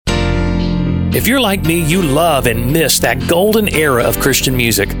If you're like me, you love and miss that golden era of Christian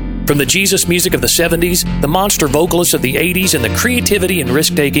music. From the Jesus music of the 70s, the monster vocalists of the 80s, and the creativity and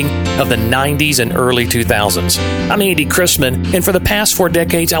risk-taking of the 90s and early 2000s. I'm Andy Christman, and for the past 4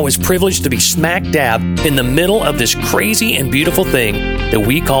 decades, I was privileged to be smack dab in the middle of this crazy and beautiful thing that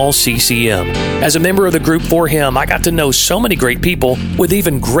we call CCM. As a member of the group For Him, I got to know so many great people with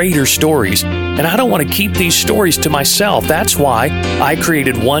even greater stories. And I don't want to keep these stories to myself. That's why I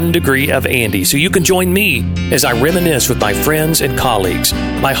created 1 Degree of Andy, so you can join me as I reminisce with my friends and colleagues.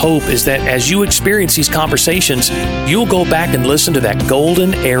 My hope is that as you experience these conversations, you'll go back and listen to that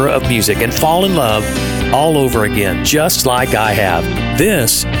golden era of music and fall in love all over again, just like I have.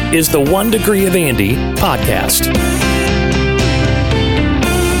 This is the 1 Degree of Andy podcast.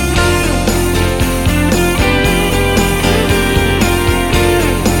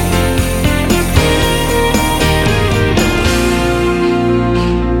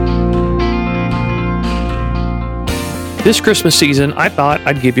 This Christmas season, I thought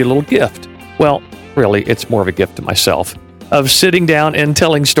I'd give you a little gift. Well, really, it's more of a gift to myself, of sitting down and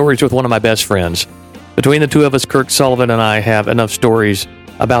telling stories with one of my best friends. Between the two of us, Kirk Sullivan and I have enough stories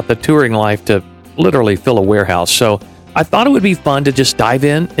about the touring life to literally fill a warehouse. So I thought it would be fun to just dive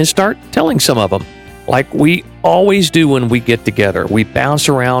in and start telling some of them. Like we always do when we get together. We bounce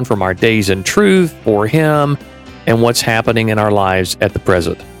around from our days in truth, For Him, and what's happening in our lives at the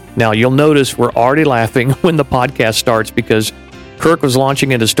present. Now, you'll notice we're already laughing when the podcast starts because Kirk was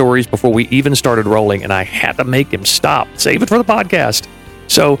launching into stories before we even started rolling, and I had to make him stop. Save it for the podcast.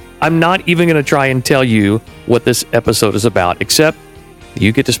 So I'm not even going to try and tell you what this episode is about, except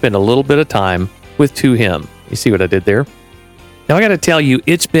you get to spend a little bit of time with To Him. You see what I did there? Now, I got to tell you,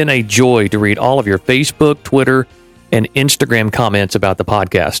 it's been a joy to read all of your Facebook, Twitter, and Instagram comments about the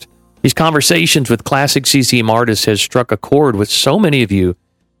podcast. These conversations with classic CCM artists has struck a chord with so many of you,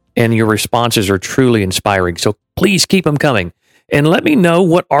 and your responses are truly inspiring. So please keep them coming. And let me know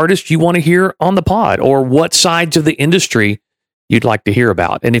what artists you want to hear on the pod or what sides of the industry you'd like to hear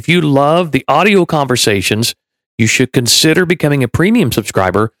about. And if you love the audio conversations, you should consider becoming a premium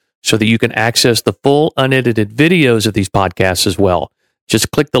subscriber so that you can access the full unedited videos of these podcasts as well.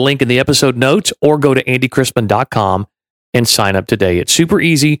 Just click the link in the episode notes or go to andychrispman.com and sign up today. It's super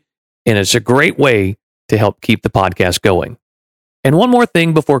easy, and it's a great way to help keep the podcast going. And one more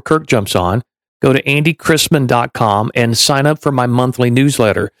thing before Kirk jumps on, go to andychrispman.com and sign up for my monthly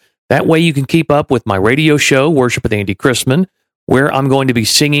newsletter. That way you can keep up with my radio show, Worship with Andy Christman, where I'm going to be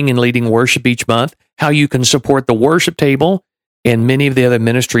singing and leading worship each month, how you can support the worship table and many of the other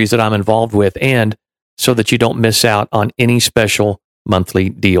ministries that I'm involved with, and so that you don't miss out on any special monthly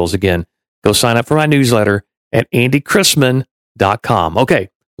deals. Again, go sign up for my newsletter at andychrispman.com. Okay,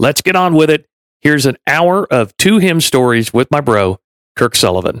 let's get on with it. Here's an hour of To Him stories with my bro, Kirk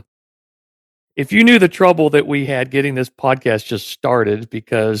Sullivan. If you knew the trouble that we had getting this podcast just started,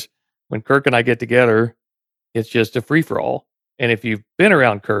 because when Kirk and I get together, it's just a free-for-all. And if you've been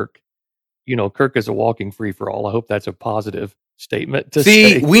around Kirk, you know Kirk is a walking free-for-all. I hope that's a positive statement to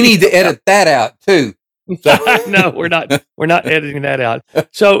say. See, we need to edit that out too. No, we're not editing that out.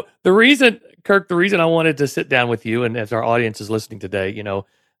 So the reason, Kirk, I wanted to sit down with you, and as our audience is listening today, you know,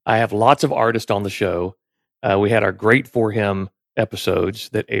 I have lots of artists on the show. We had our great For Him episodes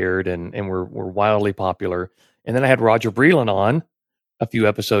that aired and were wildly popular. And then I had Roger Breland on a few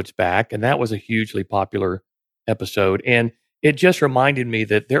episodes back, and that was a hugely popular episode. And it just reminded me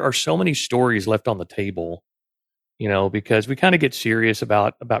that there are so many stories left on the table, you know, because we kind of get serious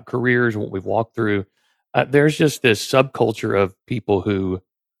about careers and what we've walked through. There's just this subculture of people who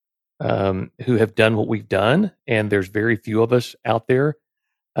have done what we've done, and there's very few of us out there.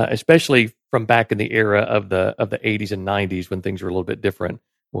 Especially from back in the era of the 80s and 90s when things were a little bit different.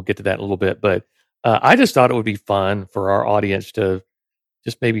 We'll get to that in a little bit. But I just thought it would be fun for our audience to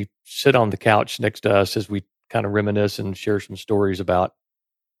just maybe sit on the couch next to us as we kind of reminisce and share some stories about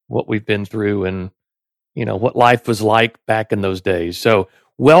what we've been through and, you know, what life was like back in those days. So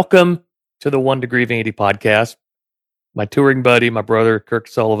welcome to the 1 Degree of Andy podcast. My touring buddy, my brother, Kirk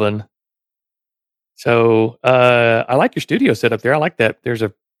Sullivan. So I like your studio set up there. I like that.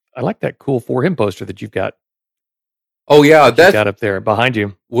 I like that cool For Him poster that you've got. Oh yeah, that's got up there behind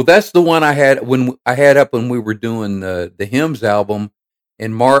you. Well, that's the one I had up when we were doing the Hymns album,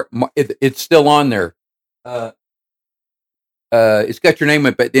 and it's still on there. It's got your name,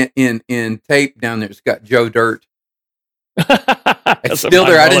 but in tape down there, it's got Joe Dirt. It's still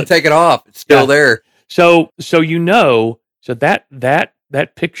there. I didn't take it off. It's still there. So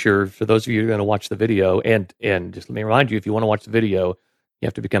that picture, for those of you who are going to watch the video, and just let me remind you, if you want to watch the video, you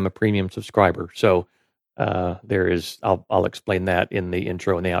have to become a premium subscriber. So there is, I'll explain that in the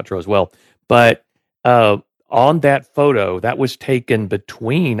intro and the outro as well. But on that photo, that was taken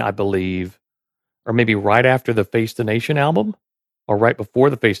between, I believe, or maybe right after the Face the Nation album, or right before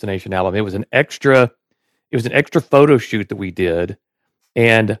the Face the Nation album. It was an extra photo shoot that we did.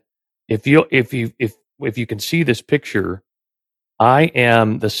 And if you can see this picture, I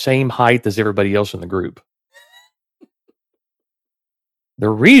am the same height as everybody else in the group. The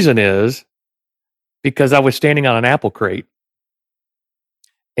reason is because I was standing on an apple crate,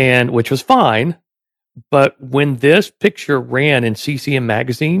 and which was fine. But when this picture ran in CCM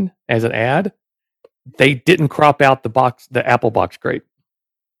magazine as an ad, they didn't crop out the apple box crate.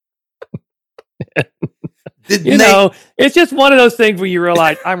 It's just one of those things where you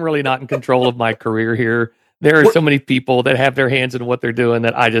realize I'm really not in control of my career here. There are so many people that have their hands in what they're doing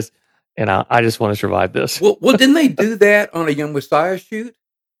that I just want to survive this. Well, didn't they do that on a Young Messiah shoot?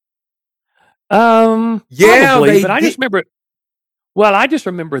 Yeah, probably, but I just remember. Well, I just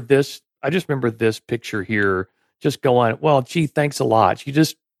remember this. I just remember this picture here, just going, well, gee, thanks a lot. She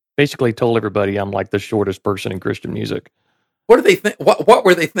just basically told everybody I'm like the shortest person in Christian music. What do they think? What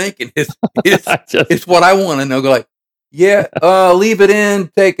were they thinking? It's what I want to know. Go like, yeah, leave it in,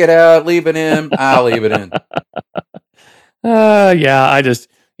 take it out, leave it in. I'll leave it in. Yeah, I just,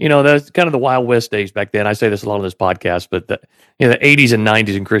 that's kind of the Wild West days back then. I say this a lot on this podcast, but the 80s and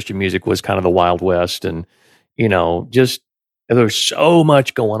 90s in Christian music was kind of the Wild West, and just there's so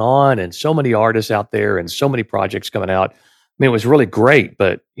much going on, and so many artists out there, and so many projects coming out. I mean, it was really great,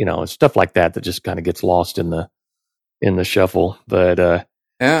 but stuff like that just kind of gets lost in the shuffle. But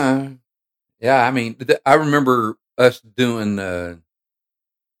yeah. I mean, I remember us doing. This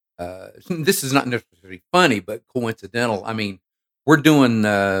is not necessarily funny, but coincidental. I mean, we're doing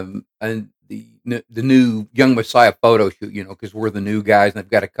the new Young Messiah photo shoot, because we're the new guys, and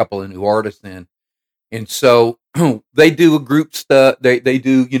they've got a couple of new artists in, and so they do a group stuff. They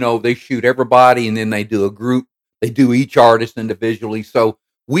do, they shoot everybody, and then they do a group. They do each artist individually. So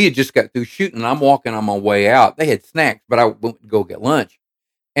we had just got through shooting, and I'm walking on my way out. They had snacks, but I went to go get lunch,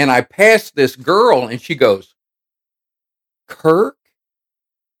 and I passed this girl, and she goes, "Kirk?"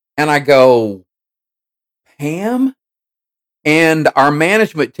 And I go, "Pam?" And our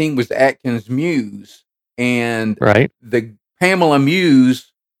management team was Atkins Muse, and the Pamela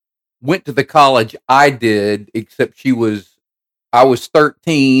Muse went to the college I did, except I was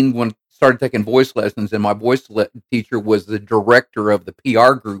 13 when I started taking voice lessons, and my voice teacher was the director of the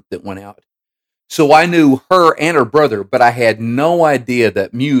PR group that went out. So I knew her and her brother, but I had no idea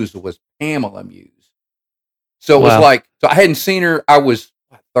that Muse was Pamela Muse. So it was like, so I hadn't seen her. I was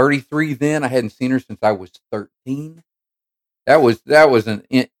 33 then. I hadn't seen her since I was 13. That was an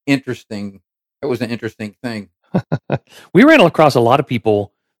interesting thing. We ran across a lot of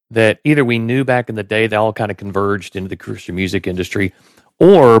people that either we knew back in the day that all kind of converged into the Christian music industry,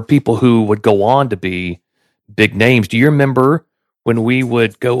 or people who would go on to be big names. Do you remember when we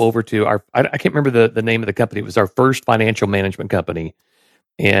would go over to I can't remember the name of the company. It was our first financial management company.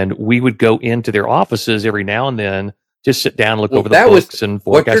 And we would go into their offices every now and then, just sit down, look over the books and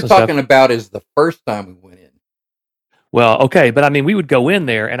forecasts. What you're talking about is the first time we went in. Well, okay, but I mean, we would go in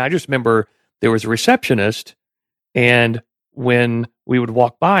there, and I just remember there was a receptionist, and when we would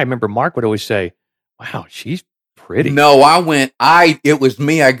walk by, I remember Mark would always say, "Wow, she's pretty." No, it was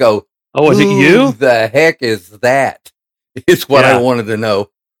me. I go, "Oh, is it you? Who the heck is that?" It's what I wanted to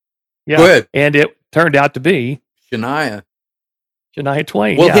know. Yeah, go ahead. And it turned out to be Shania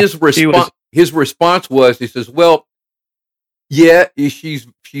Twain. Well, his response was, he says, "Well, yeah, she's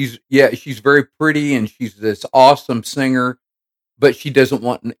very pretty, and she's this awesome singer, but she doesn't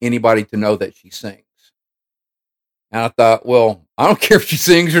want anybody to know that she sings." And I thought, well, I don't care if she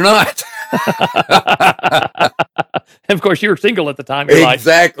sings or not. And of course, you were single at the time. You're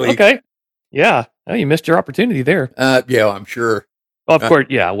exactly. Like, okay. Yeah. Well, you missed your opportunity there. Yeah, I'm sure. Well, of course.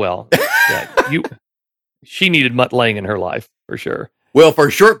 Yeah. Well, she needed mutt laying in her life for sure. Well, for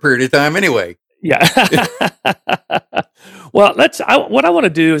a short period of time anyway. Yeah. Well, what I want to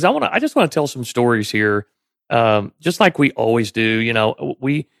do is I just want to tell some stories here. Just like we always do.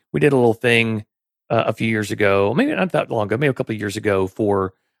 We did a little thing a few years ago, maybe not that long ago, maybe a couple of years ago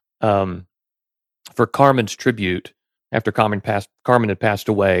for Carmen's tribute. After Carmen had passed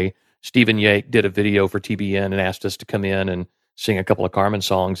away, Stephen Yake did a video for TBN and asked us to come in and sing a couple of Carmen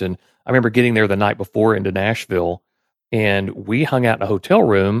songs. And I remember getting there the night before into Nashville, and we hung out in a hotel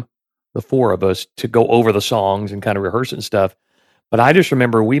room, the four of us, to go over the songs and kind of rehearse and stuff. But I just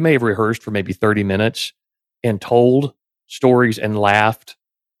remember we may have rehearsed for maybe 30 minutes and told stories and laughed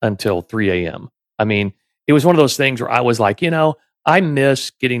until 3 a.m. I mean, it was one of those things where I was like, I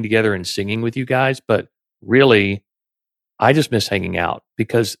miss getting together and singing with you guys, but really, I just miss hanging out,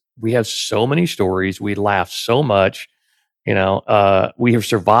 because we have so many stories. We laugh so much. We have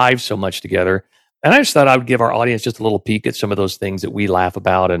survived so much together. And I just thought I would give our audience just a little peek at some of those things that we laugh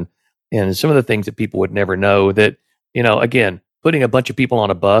about, and some of the things that people would never know. That, again, putting a bunch of people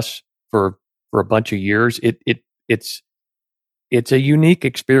on a bus for a bunch of years, it's a unique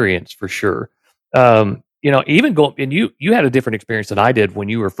experience for sure. Even go and you had a different experience than I did when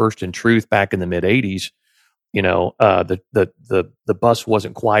you were first in Truth back in the mid '80s. The bus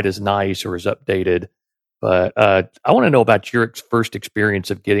wasn't quite as nice or as updated, but I want to know about your first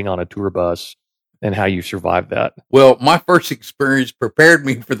experience of getting on a tour bus and how you survived that. Well, my first experience prepared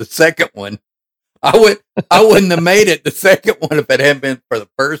me for the second one. I wouldn't have made it the second one if it hadn't been for the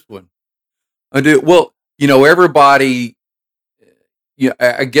first one. Well, everybody.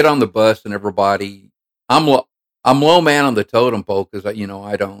 I get on the bus and everybody. I'm low man on the totem pole because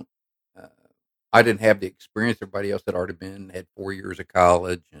I don't. I didn't have the experience everybody else had already had 4 years of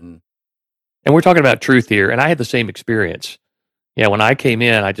college, and we're talking about Truth here. And I had the same experience. Yeah, when I came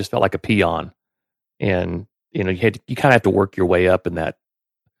in, I just felt like a peon, and you kind of have to work your way up in that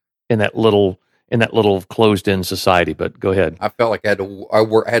little closed in society. But go ahead. I felt like I had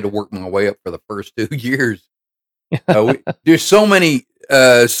to work my way up for the first 2 years. There's so many.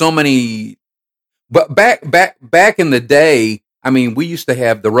 But back in the day, I mean, we used to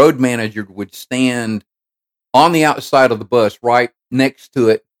have the road manager would stand on the outside of the bus right next to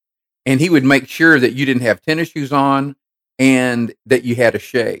it, and he would make sure that you didn't have tennis shoes on and that you had a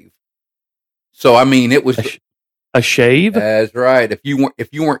shave. So, I mean, it was a shave. That's right. If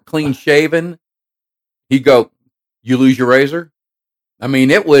you weren't clean shaven, he'd go, "You lose your razor." I mean,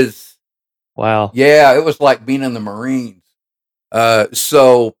 it was wow. Yeah, it was like being in the Marines.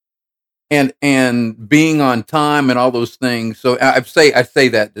 And being on time and all those things. So I say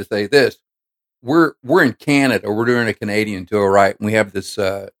that to say this: we're in Canada. We're doing a Canadian tour, right? And we have this,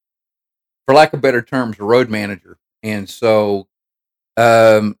 for lack of better terms, a road manager, and so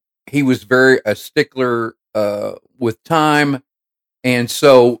he was very a stickler with time, and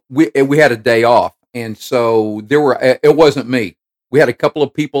so we had a day off, and so it wasn't me. We had a couple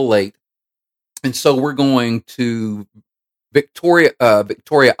of people late, and so we're going to Victoria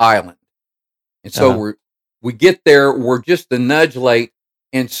Island. And so we get there, we're just a nudge late,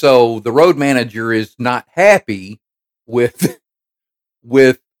 and so the road manager is not happy with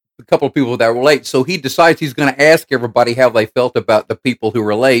a couple of people that were late. So he decides he's going to ask everybody how they felt about the people who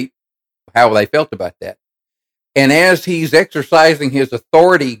were late, how they felt about that. And as he's exercising his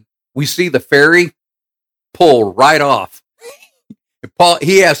authority, we see the ferry pull right off.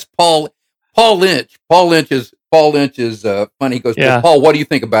 He asked Paul Lynch. Paul Lynch is funny. He goes, yeah. Well, Paul, what do you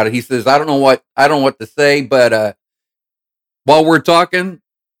think about it? He says, I don't know what to say, but while we're talking,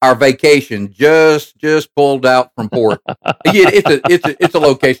 our vacation just pulled out from port. It's a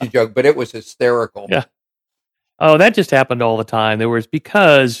location joke, but it was hysterical. Yeah. Oh, that just happened all the time. There was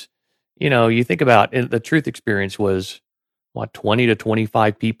because you think about it, the Truth experience was 20 to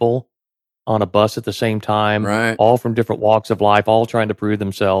 25 people on a bus at the same time, right? All from different walks of life, all trying to prove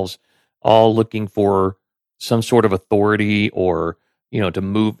themselves, all looking for some sort of authority or, to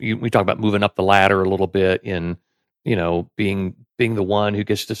move. We talk about moving up the ladder a little bit in, being the one who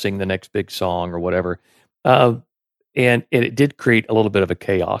gets to sing the next big song or whatever. And it did create a little bit of a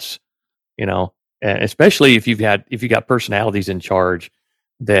chaos, and especially if you got personalities in charge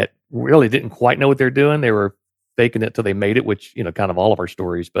that really didn't quite know what they're doing. They were faking it till they made it, which, kind of all of our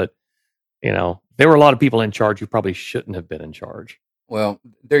stories, but there were a lot of people in charge who probably shouldn't have been in charge. Well,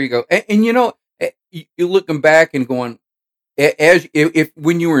 there you go. And you're looking back and going, if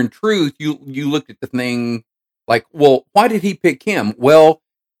when you were in Truth, you looked at the thing like, well, why did he pick him? Well,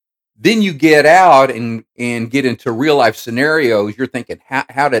 then you get out and get into real life scenarios. You're thinking,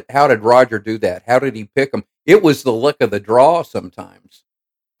 how did Roger do that? How did he pick him? It was the luck of the draw sometimes.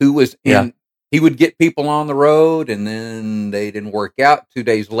 Who was in? Yeah. He would get people on the road, and then they didn't work out. 2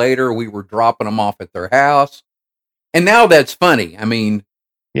 days later, we were dropping them off at their house. And now that's funny. I mean,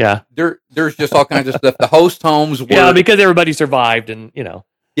 yeah, there's just all kinds of stuff. The host homes were because everybody survived, and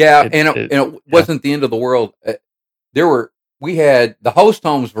yeah, it wasn't the end of the world. We had the host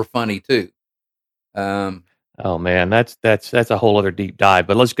homes were funny too. Oh man, that's a whole other deep dive.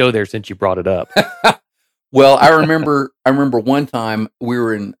 But let's go there since you brought it up. Well, I remember one time we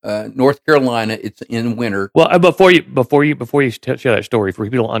were in North Carolina. It's in winter. Well, before you share that story, for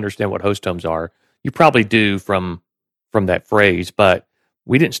people who don't understand what host homes are, you probably do from that phrase, but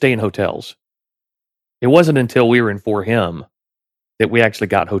we didn't stay in hotels. It wasn't until we were in For Him that we actually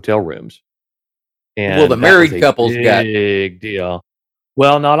got hotel rooms. And well, the married couples got big deal.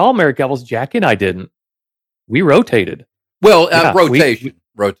 Well, not all married couples. Jackie and I didn't. We rotated. Well, rotation.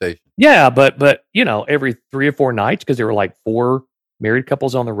 rotation. Yeah, but every 3 or 4 nights, because there were like 4 married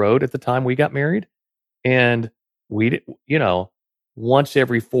couples on the road at the time we got married, and once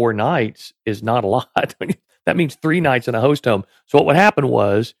every 4 nights is not a lot. That means 3 nights in a host home. So what would happen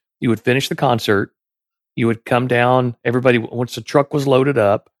was you would finish the concert, you would come down. Everybody, once the truck was loaded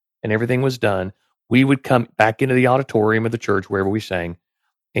up and everything was done, we would come back into the auditorium of the church wherever we sang.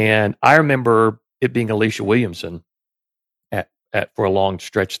 And I remember it being Alicia Williamson for a long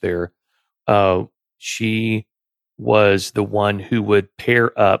stretch there. She was the one who would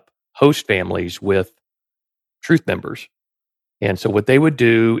pair up host families with truth members. And so what they would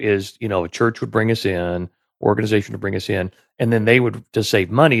do is, a church would bring us in, organization would bring us in, and then they would, to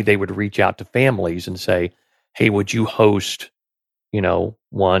save money, they would reach out to families and say, hey, would you host,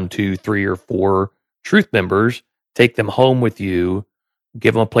 1, 2, 3, or 4 truth members, take them home with you,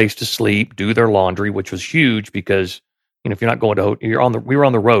 give them a place to sleep, do their laundry, which was huge because, if you're not going to, we were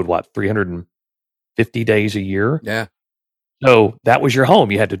on the road, 350 days a year? Yeah. So that was your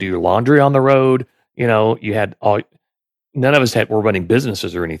home. You had to do your laundry on the road. You had none of us were running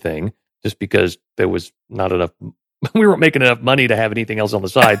businesses or anything, just because there was not enough. We weren't making enough money to have anything else on the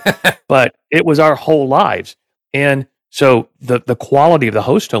side, but it was our whole lives. And so the quality of the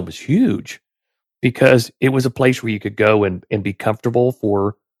host home was huge because it was a place where you could go and be comfortable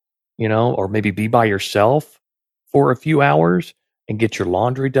for, or maybe be by yourself for a few hours and get your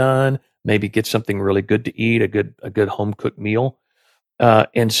laundry done, maybe get something really good to eat, a good home cooked meal.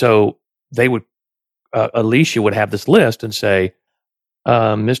 And so they would, Alicia would have this list and say,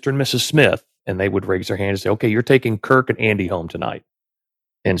 Mr. and Mrs. Smith, and they would raise their hand and say, okay, you're taking Kirk and Andy home tonight.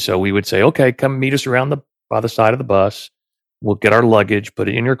 And so we would say, okay, come meet us by the side of the bus. We'll get our luggage, put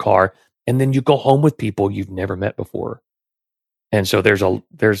it in your car, and then you go home with people you've never met before. And so there's a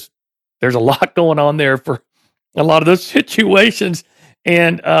lot going on there for a lot of those situations.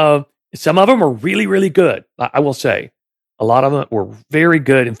 And some of them are really, really good. I will say a lot of them were very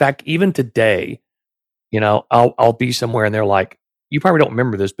good. In fact, even today, I'll be somewhere and they're like, you probably don't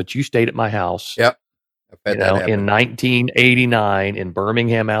remember this, but you stayed at my house. Yep. I've had that happen. In 1989 in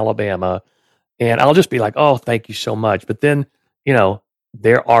Birmingham, Alabama. And I'll just be like, oh, thank you so much. But then,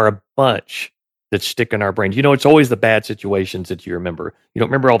 there are a bunch that stick in our brains. It's always the bad situations that you remember. You don't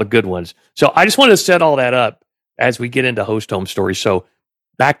remember all the good ones. So I just wanted to set all that up as we get into host home stories. So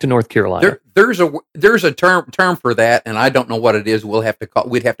back to North Carolina. There's a term for that, and I don't know what it is. We'd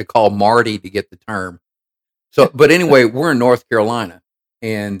have to call Marty to get the term. So, but anyway, we're in North Carolina,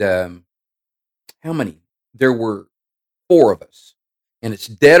 and how many? There were 4 of us, and it's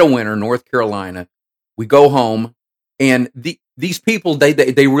dead of winter, North Carolina. We go home, and these people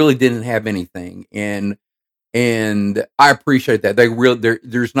they really didn't have anything, and I appreciate that.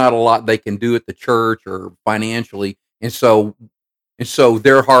 There's not a lot they can do at the church or financially, and so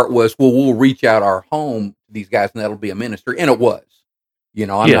their heart was, well, we'll reach out our home to these guys, and that'll be a ministry, and it was.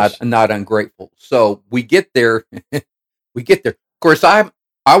 I'm not ungrateful. So we get there. Of course, I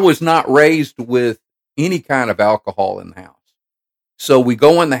was not raised with any kind of alcohol in the house. So we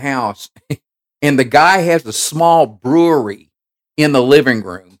go in the house, and the guy has a small brewery in the living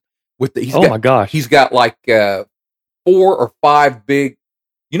room my gosh. He's got like 4 or 5 big,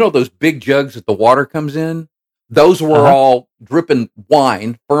 those big jugs that the water comes in. Those were all dripping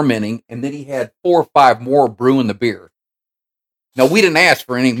wine, fermenting, and then he had 4 or 5 more brewing the beer. No, we didn't ask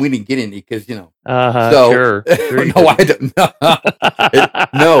for any. We didn't get any because, So, sure no, I don't know.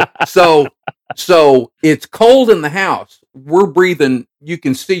 No. So it's cold in the house. We're breathing. You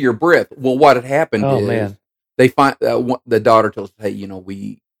can see your breath. Well, what had happened is man. They find the daughter tells us, hey,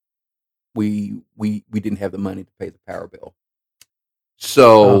 we didn't have the money to pay the power bill.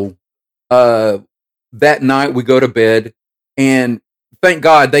 So, that night we go to bed, and thank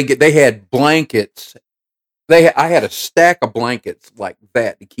God they had blankets. I had a stack of blankets like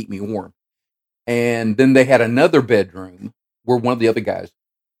that to keep me warm. And then they had another bedroom where one of the other guys,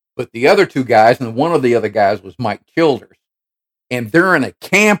 but the other 2 guys, and one of the other guys was Mike Childers. And they're in a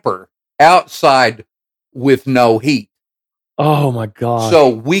camper outside with no heat. Oh my God. So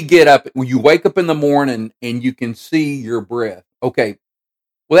we get up, you wake up in the morning and you can see your breath. Okay.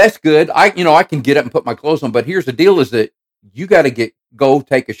 Well, that's good. I can get up and put my clothes on, but here's the deal is that you got to go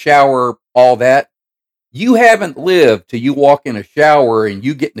take a shower, all that. You haven't lived till you walk in a shower and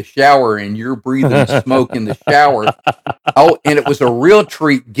you get in the shower and you're breathing smoke in the shower. Oh, and it was a real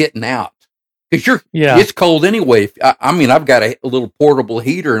treat getting out because it's cold anyway. I've got a little portable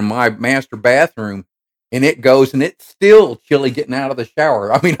heater in my master bathroom, and it goes, and it's still chilly getting out of the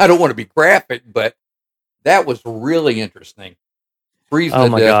shower. I don't want to be graphic, but that was really interesting. Freezing oh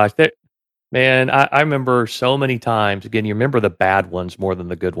my gosh. Man, I remember so many times. Again, you remember the bad ones more than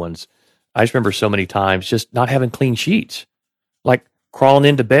the good ones. I just remember so many times just not having clean sheets, like crawling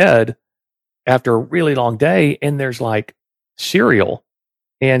into bed after a really long day, and there's like cereal,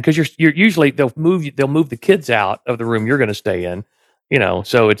 and because you're usually they'll move the kids out of the room you're going to stay in,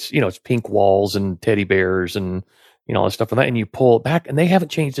 so it's pink walls and teddy bears and all that stuff like that, and you pull it back, and they haven't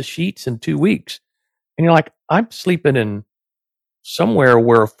changed the sheets in 2 weeks, and you're like, I'm sleeping in somewhere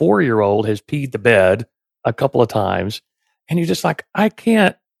where a 4-year-old has peed the bed a couple of times, and you're just like, I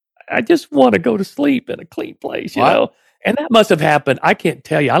can't. I just want to go to sleep in a clean place, What? And that must have happened. I can't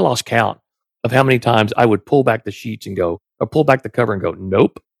tell you. I lost count of how many times I would pull back the sheets and go, or pull back the cover and go,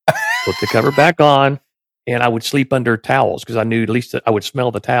 nope, put the cover back on, and I would sleep under towels because I knew at least that I would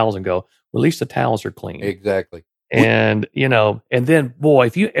smell the towels and go, well, at least the towels are clean. Exactly. And and then boy,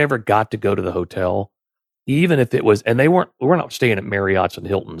 if you ever got to go to the hotel, even if it was, and we're not staying at Marriott's and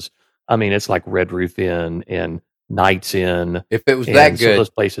Hilton's. I mean, it's like Red Roof Inn and Nights Inn If it was and that some of good, those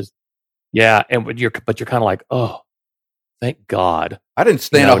places. Yeah, and but you're kind of like, oh, thank God. I didn't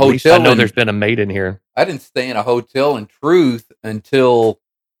stay in a At least I hotel. know there's been a maid in here. I didn't stay in a hotel in Truth until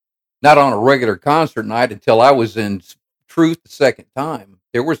not on a regular concert night until I was in Truth the second time.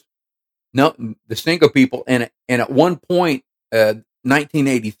 There was no the single people, and at one point,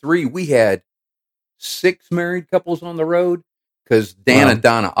 1983, we had 6 married couples on the road because Dan Wow. and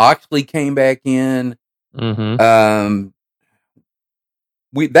Donna Oxley came back in. Mm-hmm.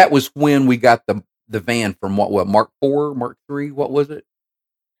 That was when we got the van from what Mark IV, Mark III, what was it?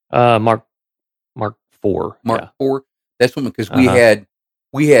 Mark IV. Mark Yeah. IV. That's when because Uh-huh.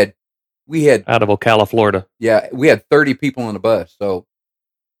 we had Out of Ocala, Florida. yeah, we had 30 people on the bus. So,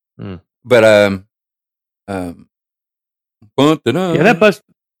 Mm. but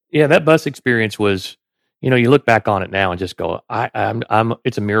Yeah, that bus experience was, you look back on it now and just go, I'm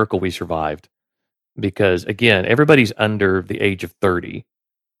it's a miracle we survived because again, everybody's under the age of 30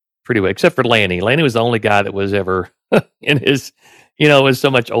 pretty well, except for Lanny. Lanny was the only guy that was ever in his, was so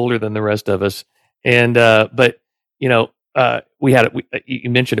much older than the rest of us. And, but, we had, you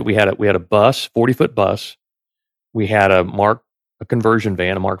mentioned it, we had a bus, 40-foot bus. We had a conversion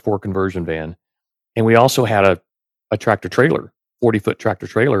van, a Mark IV conversion van. And we also had a tractor trailer, 40-foot tractor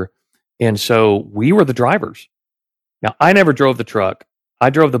trailer. And so we were the drivers. Now, I never drove the truck. I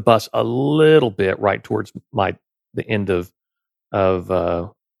drove the bus a little bit right towards the end of, uh,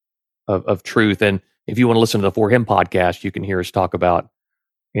 of Truth. And if you want to listen to the For Him podcast, you can hear us talk about,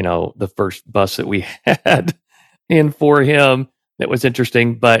 the first bus that we had in For Him. That was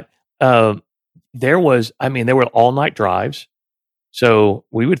interesting. But there were all night drives. So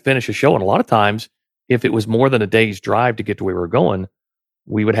we would finish a show. And a lot of times, if it was more than a day's drive to get to where we were going,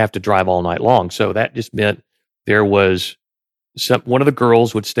 we would have to drive all night long. So that just meant there was one of the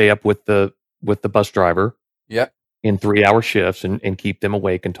girls would stay up with the bus driver. Yep. In 3-hour shifts and keep them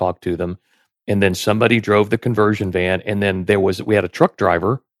awake and talk to them. And then somebody drove the conversion van. And then we had a truck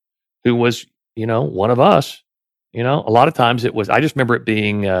driver who was, one of us. A lot of times I just remember it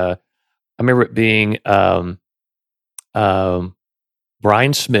being,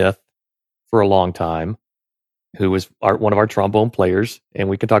 Brian Smith for a long time, who was one of our trombone players. And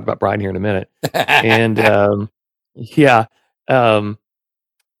we can talk about Brian here in a minute. And yeah.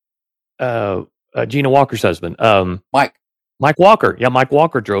 Gina Walker's husband, Mike Walker. Yeah, Mike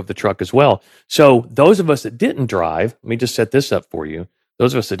Walker drove the truck as well. So those of us that didn't drive, let me just set this up for you.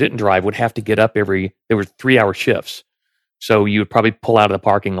 Those of us that didn't drive would have to get up there were 3-hour shifts. So you would probably pull out of the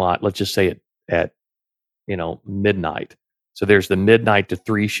parking lot, let's just say at midnight. So there's the midnight to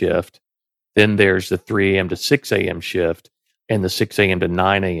 3 shift. Then there's the 3 a.m. to 6 a.m. shift and the 6 a.m. to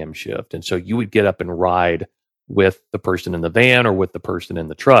 9 a.m. shift. And so you would get up and ride with the person in the van or with the person in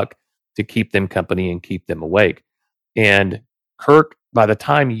the truck to keep them company and keep them awake. And Kirk, by the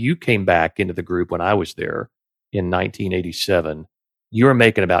time you came back into the group when I was there in 1987, you were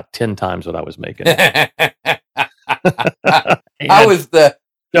making about 10 times what I was making. I was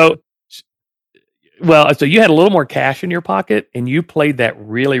so you had a little more cash in your pocket and you played that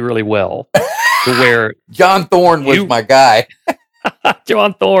really, really well to where John Thorne was my guy.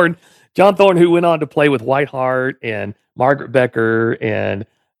 John Thorne, who went on to play with Whiteheart and Margaret Becker, and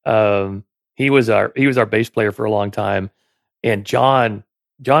he was our bass player for a long time. And John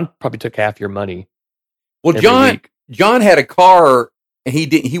probably took half your money. Well, John had a car and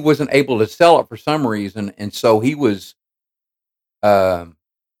he wasn't able to sell it for some reason, and so he was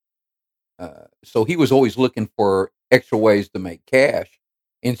always looking for extra ways to make cash.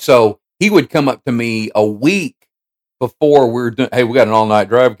 And so he would come up to me a week before we were doing, hey, we got an all-night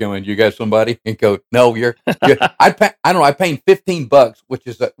drive coming. You got somebody? And go, no, I paid $15,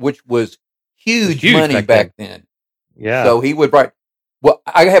 which was huge huge money back back then. then. Yeah. So he would write. Well,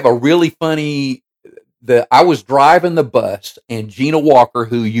 I have a really funny. I was driving the bus, and Gina Walker,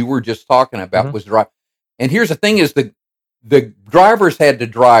 who you were just talking about, was driving. And here's the thing: is the drivers had to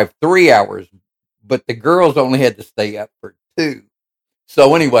drive 3 hours, but the girls only had to stay up for 2.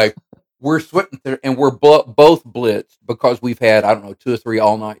 So anyway, we're sweating there, and we're both blitzed because we've had, I don't know, 2 or 3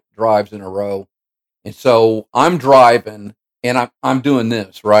 all night drives in a row. And so I'm driving, and I'm doing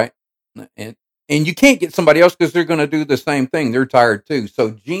this right, and you can't get somebody else because they're going to do the same thing. They're tired too.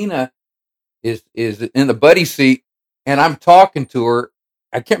 So Gina is in the buddy seat, and I'm talking to her.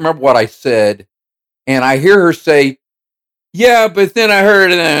 I can't remember what I said, and I hear her say, "Yeah, but then I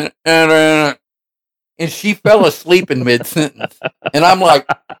heard that," and she fell asleep in mid sentence, and I'm like,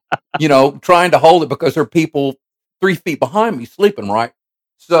 trying to hold it because there are people 3 feet behind me sleeping, right?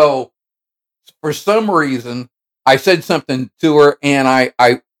 So for some reason, I said something to her, and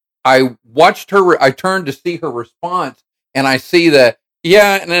I watched her. I turned to see her response, and I see that,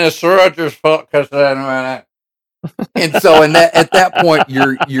 yeah, and then I just felt because and so at that point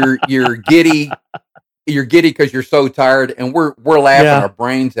you're giddy because you're so tired, and we're laughing our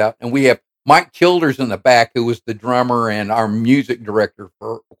brains out, and we have Mike Childers in the back, who was the drummer and our music director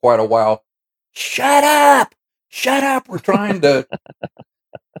for quite a while. Shut up! We're trying to.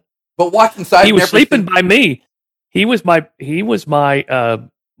 But watch inside. He was sleeping by me. He was my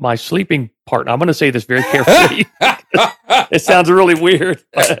sleeping partner. I'm going to say this very carefully. It sounds really weird,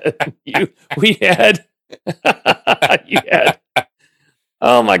 but you had.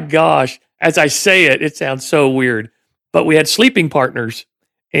 Oh my gosh! As I say it, it sounds so weird. But we had sleeping partners,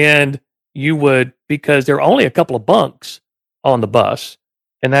 and you would, because there were only a couple of bunks on the bus,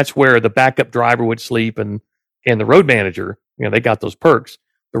 and that's where the backup driver would sleep, and the road manager. They got those perks.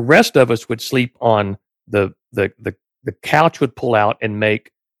 The rest of us would sleep on the couch would pull out and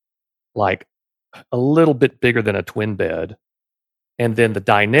make like a little bit bigger than a twin bed. And then the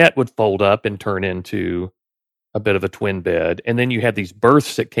dinette would fold up and turn into a bit of a twin bed. And then you had these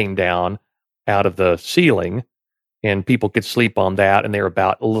berths that came down out of the ceiling, and people could sleep on that. And they were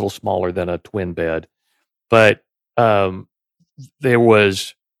about a little smaller than a twin bed. But everybody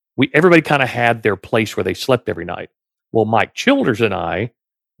kind of had their place where they slept every night. Well, Mike Childers and I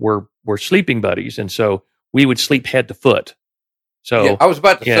were sleeping buddies, and so we would sleep head to foot. So yeah, I was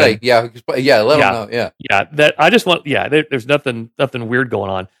about to say, let them know, that I just want, there's nothing weird going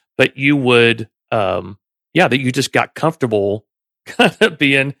on, but you would, that you just got comfortable kind of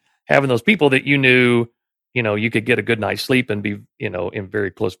having those people that you knew, you could get a good night's sleep and be, in very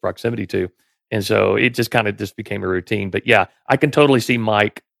close proximity to, and so it just kind of became a routine. But yeah, I can totally see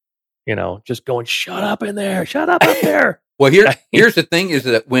Mike, just going, shut up in there, shut up there. Well, here's the thing: is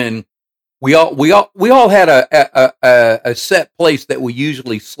that when we all had a set place that we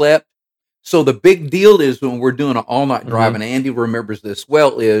usually slept. So the big deal is when we're doing an all night drive, and Andy remembers this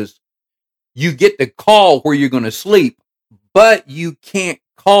well, is you get to call where you're going to sleep, but you can't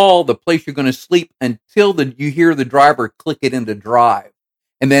call the place you're going to sleep until you hear the driver click it into drive,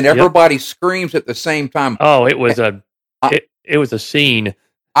 and then everybody screams at the same time. Oh, it was it was a scene.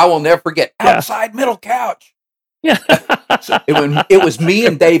 I will never forget. Outside middle couch. Yeah. So it was me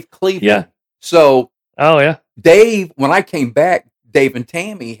and Dave Cleveland. Yeah. So, Dave, when I came back, Dave and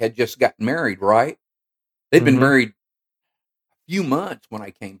Tammy had just gotten married, right? They'd been married a few months when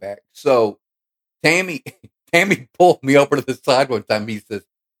I came back. So Tammy pulled me over to the side one time.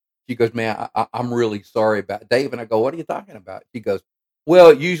 She goes, man, I'm really sorry about Dave. And I go, what are you talking about? She goes,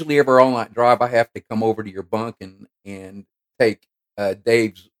 well, usually every all night drive, I have to come over to your bunk and take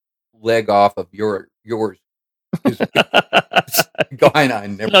Dave's leg off of yours.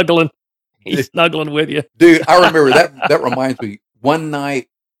 Snuggling. He's snuggling with you. Dude, I remember that reminds me. One night,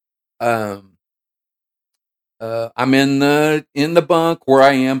 I'm in the bunk where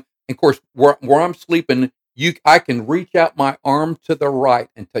I am. And of course, where I'm sleeping, I can reach out my arm to the right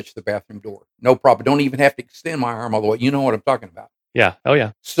and touch the bathroom door. No problem. Don't even have to extend my arm all the way. You know what I'm talking about. Yeah. Oh,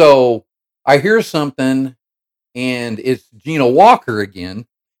 yeah. So I hear something, and it's Gina Walker again.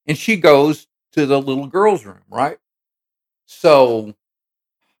 And she goes to the little girl's room, right? So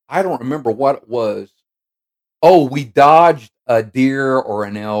I don't remember what it was. Oh, we dodged a deer or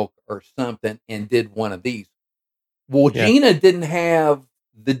an elk or something and did one of these. Well, Gina didn't have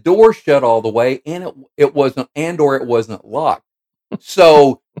the door shut all the way, and it wasn't locked.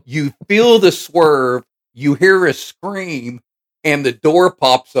 So you feel the swerve, you hear a scream, and the door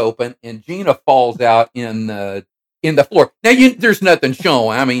pops open, and Gina falls out in the floor. Now there's nothing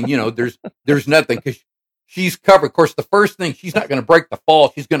showing. I mean, there's nothing because she's covered. Of course, the first thing, she's not going to break the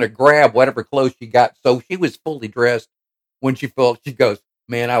fall. She's going to grab whatever clothes she got. So she was fully dressed when she fell. She goes,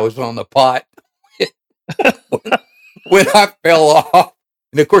 Man, I was on the pot when I fell off.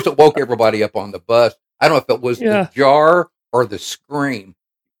 And of course, it woke everybody up on the bus. I don't know if it was the Yeah. jar or the scream.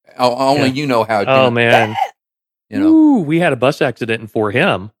 Only Yeah. you know how, Oh man. you know, Ooh, we had a bus accident for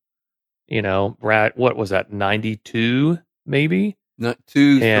him. Right, what was that, 92 maybe? not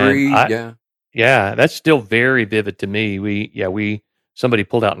two, And three. Yeah. yeah, that's still very vivid to me. Somebody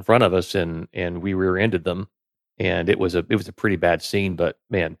pulled out in front of us and we rear-ended them. And it was a pretty bad scene, but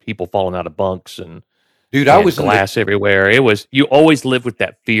man, people falling out of bunks Dude, I and was in the, glass everywhere. You always live with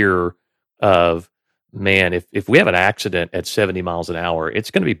that fear of, man, if we have an accident at 70 miles an hour, it's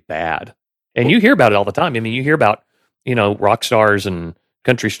going to be bad. And you hear about it all the time. I mean, you hear about, rock stars and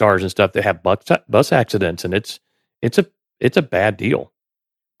country stars and stuff that have bus accidents, and it's a it's a bad deal.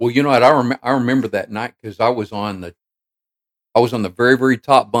 well, you know what? I remember that night because I was on the very, very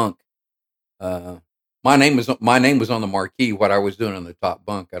top bunk. Uh, my name was on the marquee. What I was doing on the top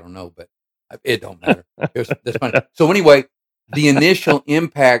bunk, I don't know, but it don't matter. That's funny. So anyway, the initial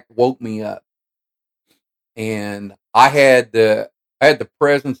impact woke me up, and I had the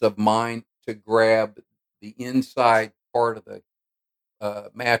presence of mind to grab the inside part of the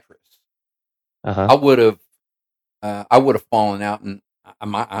mattress. Uh-huh. I would have fallen out, and I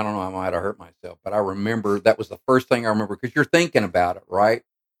don't know, I might have hurt myself, but I remember that was the first thing I remember because you're thinking about it, right?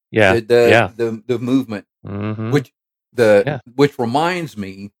 Yeah. Yeah. The movement, Mm-hmm. which Yeah. which reminds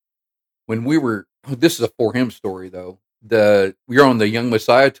me when we were. This is a For Him story though. We were on the Young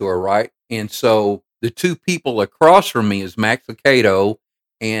Messiah tour, right? And so the two people across from me is Max Lucado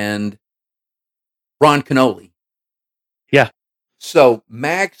and Ron Canoli. Yeah. So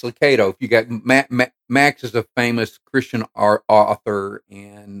Max Lucado, if you got Max is a famous Christian art author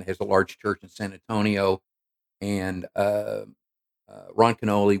and has a large church in San Antonio, and Ron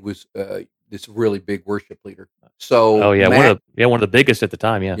Canoli was this really big worship leader. Oh So yeah, one of the biggest at the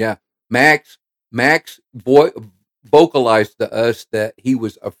time, yeah. yeah, Max vocalized to us that he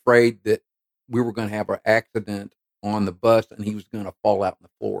was afraid that we were going to have an accident on the bus and he was going to fall out on the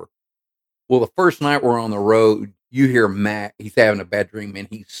floor. Well, the first night we're on the road, you hear Mac. He's having a bad dream and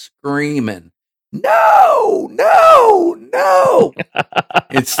he's screaming, "No, no, no!"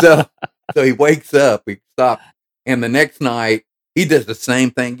 And so he wakes up. We stop, and the next night he does the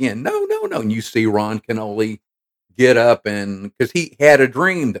same thing again. No, no, no. And you see Ron Canoli get up, and because he had a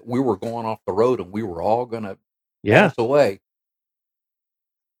dream that we were going off the road and we were all going to Yeah. pass away.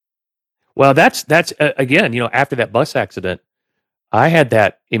 Well, that's again, after that bus accident, I had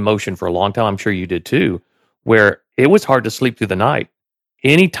that emotion for a long time. I'm sure you did too, where it was hard to sleep through the night.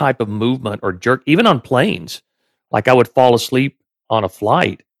 Any type of movement or jerk, even on planes, like I would fall asleep on a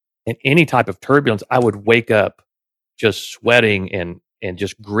flight, and any type of turbulence, I would wake up just sweating and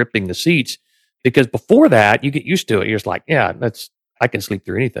just gripping the seats. Because before that, you get used to it. You're just like, yeah, I can sleep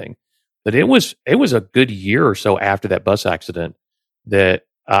through anything. But it was a good year or so after that bus accident that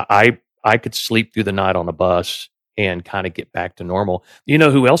I could sleep through the night on a bus and kind of get back to normal. You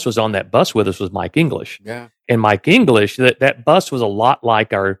know who else was on that bus with us was Mike English. Yeah. And Mike English, that bus was a lot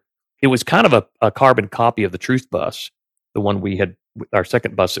like it was kind of a carbon copy of the Truth bus, the one we had, our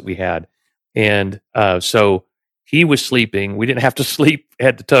second bus that we had. And so he was sleeping. We didn't have to sleep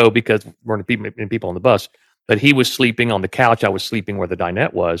head to toe because we're many people on the bus, but he was sleeping on the couch. I was sleeping where the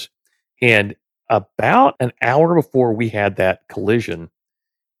dinette was. And about an hour before we had that collision,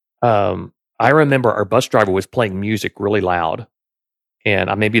 I remember our bus driver was playing music really loud, and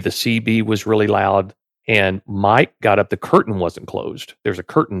maybe the CB was really loud. And Mike got up. The curtain wasn't closed. There's a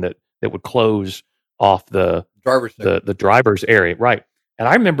curtain that would close off the Driver's seat. the driver's area, right? And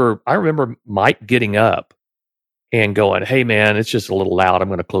I remember Mike getting up and going, "Hey man, it's just a little loud. I'm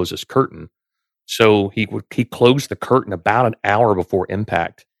going to close this curtain." So he closed the curtain about an hour before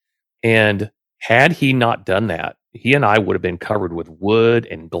impact. And had he not done that, he and I would have been covered with wood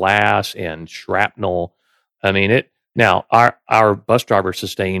and glass and shrapnel. I mean, now our bus driver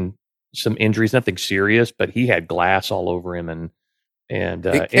sustained some injuries, nothing serious, but he had glass all over him. And Hey,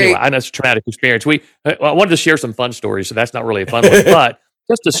 anyway, Kate. I know it's a traumatic experience. I wanted to share some fun stories, so that's not really a fun one, but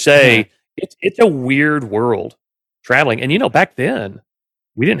just to say, it's a weird world traveling. And back then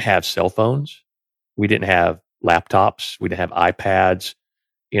we didn't have cell phones, we didn't have laptops, we didn't have iPads.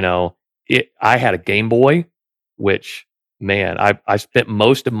 You know, I had a Game Boy, which, man, I spent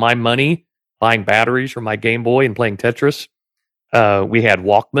most of my money buying batteries for my Game Boy and playing Tetris. We had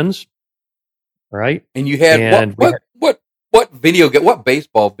Walkmans, right? And you had And we had, what video game? What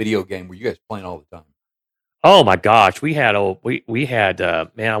baseball video game were you guys playing all the time? oh my gosh, we had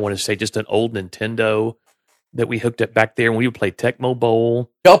man, I want to say just an old Nintendo. that we hooked up back there, and we would play Tecmo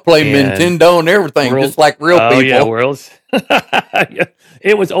Bowl. Y'all play And Nintendo and everything, World. just like real Oh yeah, people. Worlds. Yeah.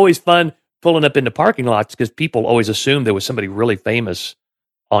 It was always fun pulling up into parking lots because people always assumed there was somebody really famous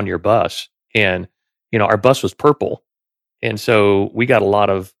on your bus, and our bus was purple, and so we got a lot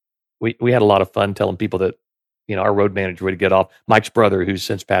of we had a lot of fun telling people that our road manager would get off. Mike's brother, who's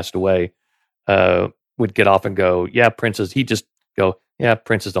since passed away, would get off and go, "Yeah, Prince is." He'd just go, "Yeah,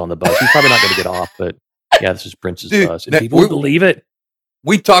 Prince is on the bus. He's probably not going to get off, but yeah, this is Prince's Dude, bus," and people would believe it.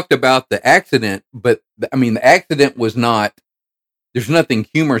 We talked about the accident, but I mean, the accident was not. There's nothing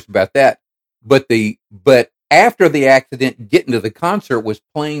humorous about that. But after the accident, getting to the concert was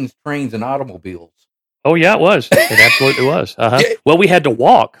planes, trains, and automobiles. Oh yeah, it was. It absolutely was. Yeah. Well, we had to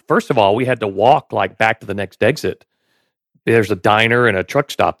walk. First of all, we had to walk like back to the next exit. There's a diner and a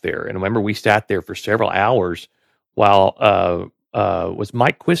truck stop there, and remember, we sat there for several hours while was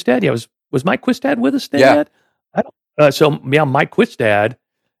Mike Quistad? Yeah, was Mike Quistad with us then? Yeah. Yet? I don't. So yeah, Mike Quistad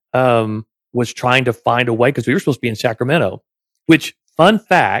was trying to find a way because we were supposed to be in Sacramento. Which, fun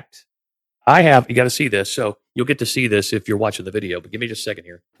fact, you got to see this. So you'll get to see this if you're watching the video. But give me just a second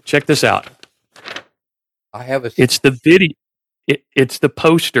here. Check this out. It's the video. It's the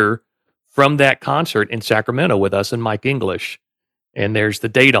poster from that concert in Sacramento with us and Mike English, and there's the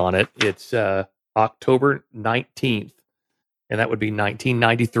date on it. It's October 19th, and that would be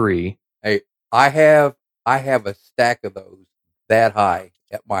 1993. Hey, I have a stack of those that high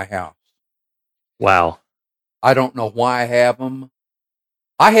at my house. Wow. I don't know why I have them.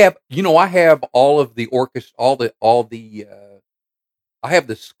 I have all of the orchestra, I have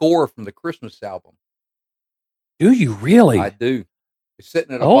the score from the Christmas album. Do you really? I do. It's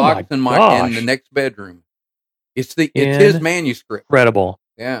sitting in a box in the next bedroom. It's his manuscript. Incredible.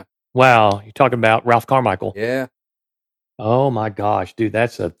 Yeah. Wow. You're talking about Ralph Carmichael. Yeah. Oh my gosh, dude,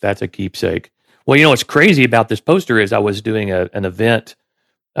 that's a keepsake. Well, what's crazy about this poster is I was doing an event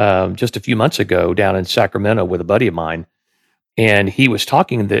just a few months ago down in Sacramento with a buddy of mine, and he was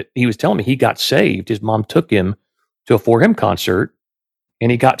telling me he got saved. His mom took him to a For Him concert,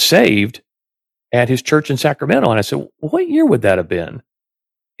 and he got saved at his church in Sacramento. And I said, "What year would that have been?"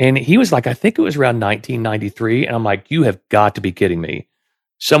 And he was like, "I think it was around 1993." And I'm like, "You have got to be kidding me."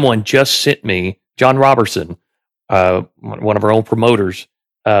 Someone just sent me, John Robertson, one of our own promoters.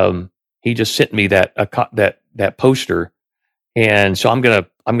 He just sent me that poster, and so I'm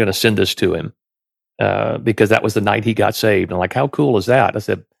gonna send this to him because that was the night he got saved. And I'm like, how cool is that? I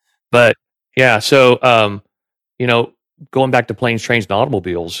said, but yeah. So going back to planes, trains, and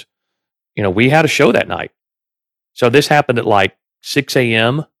automobiles, we had a show that night. So this happened at like 6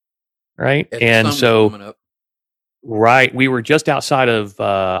 a.m. Right, and so right, we were just outside of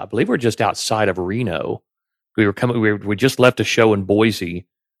I believe we're just outside of Reno. We just left a show in Boise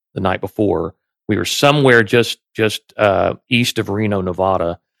the night before. We were somewhere just east of Reno,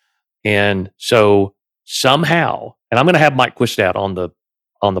 Nevada. And so somehow, and I'm going to have Mike Quistad on the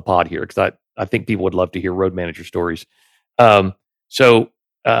pod here because I think people would love to hear road manager stories. So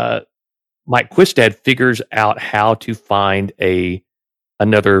Mike Quistad figures out how to find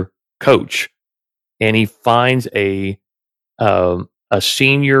another coach, and he finds a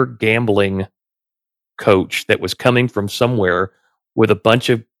senior gambling coach that was coming from somewhere with a bunch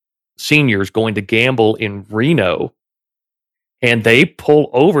of seniors going to gamble in Reno, and they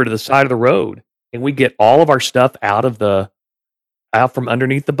pull over to the side of the road, and we get all of our stuff out from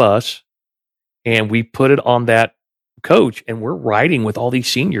underneath the bus, and we put it on that coach, and we're riding with all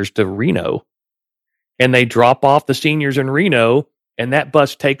these seniors to Reno, and they drop off the seniors in Reno, and that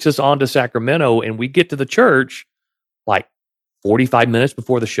bus takes us on to Sacramento, and we get to the church like 45 minutes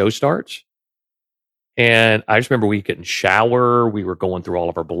before the show starts. And I just remember we couldn't shower. We were going through all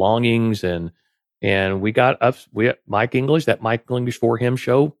of our belongings, and we got up. Mike English, that Mike English For Him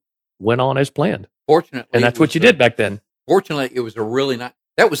show went on as planned. Fortunately, and that's what you did back then. Fortunately, it was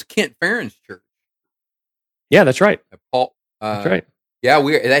that was Kent Farron's church. Yeah, that's right. That's right. Yeah,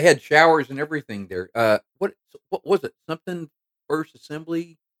 they had showers and everything there. What was it? Something First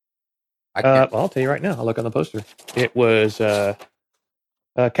Assembly? I'll tell you right now. I'll look on the poster. It was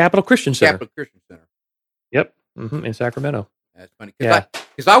Capital Christian Center. Capital Christian Center. Yep, in Sacramento. That's funny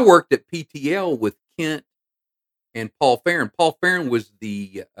because I worked at PTL with Kent and Paul Farron. Paul Farron was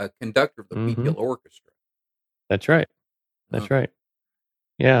the conductor of the PTL orchestra. That's right. That's right.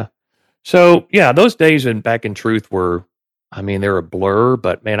 Yeah. So yeah, those days back in Truth were, I mean, they're a blur,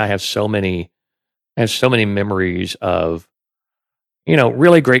 but man, I have so many memories of,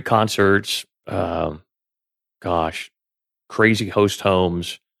 really great concerts. Gosh, crazy host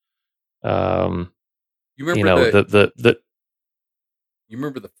homes. You remember You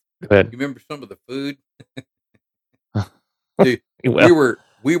remember You remember some of the food? Dude, we Well, were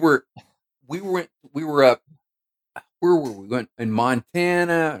we were we were up. Where were we going? In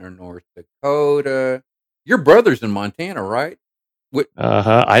Montana or North Dakota? Your brother's in Montana, right? What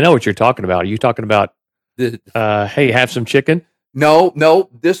I know what you're talking about. Are you talking about, the hey, have some chicken? no, no,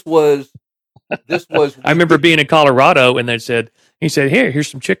 this was I we remember get being in Colorado and he said, here's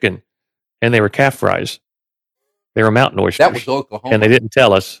some chicken. And they were calf fries. They were mountain that was oysters. And they Oklahoma. didn't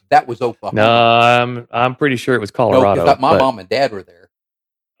tell us. That was No, Oklahoma. I'm pretty sure it was No, because Colorado, my but mom and dad were there.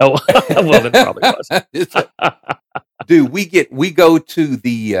 oh, well, it probably was. Dude, we go to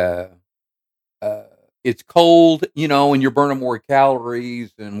the uh, it's cold, and you're burning more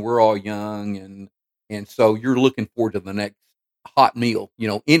calories, and we're all young, and so you're looking forward to the next hot meal.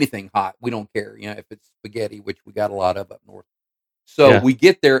 Anything hot, we don't care. If it's spaghetti, which we got a lot of up north. So Yeah, we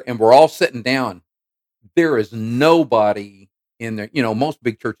get there, and we're all sitting down. There is nobody in there. Most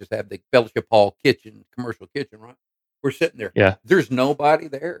big churches have the fellowship hall kitchen, commercial kitchen, right? We're sitting there. yeah, There's nobody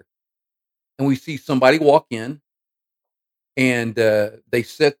there, and we see somebody walk in, and they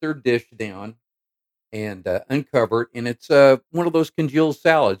set their dish down and uncover it, and it's one of those congealed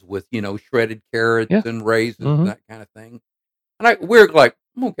salads with shredded carrots yeah. and raisins and Hmm. that kind of thing. And we're like,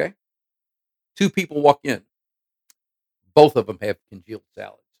 okay. Two people walk in, both of them have congealed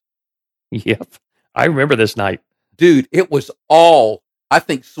salads. Yep. I remember this night. Dude, it was all. I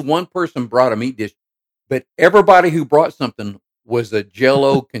think one person brought a meat dish, but everybody who brought something was a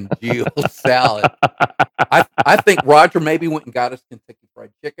Jello congealed salad. I think Roger maybe went and got us Kentucky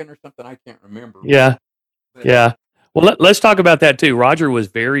Fried Chicken or something. I can't remember, Yeah, but yeah. Well, let's talk about that too. Roger was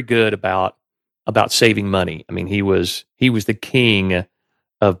very good about saving money. I mean, he was the king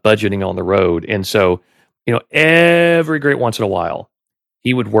of budgeting on the road. And so, every great once in a while,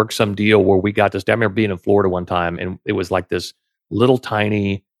 he would work some deal where we got this. I remember being in Florida one time, and it was like this little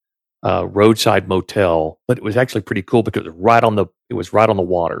tiny roadside motel, but it was actually pretty cool because it was right on the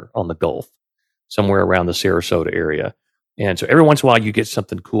water on the Gulf, somewhere around the Sarasota area. And so every once in a while, you get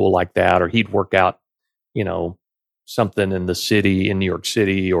something cool like that, or he'd work out, you know, something in the city, in New York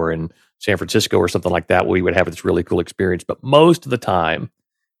City, or in San Francisco, or something like that, where we would have this really cool experience. But most of the time,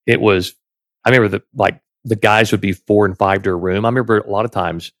 it was. I remember the guys would be 4 and 5 to a room. I remember a lot of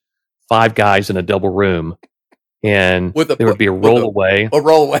times 5 guys in a double room, and with there would be a roll away a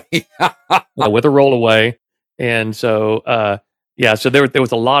roll away. with a roll away. And so, yeah, so there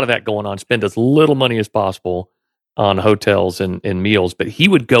was a lot of that going on. Spend as little money as possible on hotels and meals. But he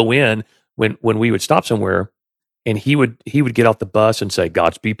would go in when we would stop somewhere, and he would get off the bus and say,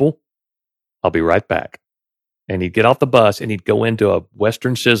 "God's people, I'll be right back." And he'd get off the bus and he'd go into a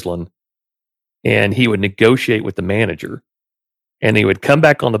Western Sizzlin, and he would negotiate with the manager. And he would come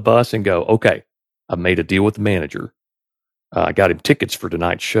back on the bus and go, "Okay, I've made a deal with the manager. I got him tickets for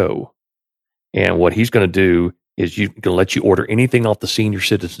tonight's show. And what he's going to do is he's going to let you order anything off the senior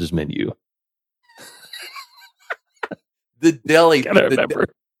citizens menu." The deli, Gotta remember.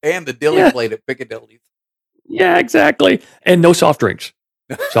 and the deli Yeah, plate at Piccadilly's. yeah, exactly. And no soft drinks.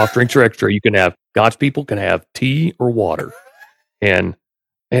 Soft drinks are extra. You can have God's people can have tea or water, and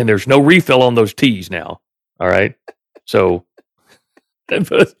there's no refill on those teas now. All right, so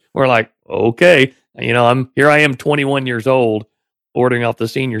we're like, okay, I am 21 years old, ordering off the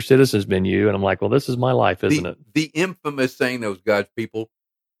senior citizens menu, and I'm like, well, this is my life, isn't it? The infamous saying, "Those God's people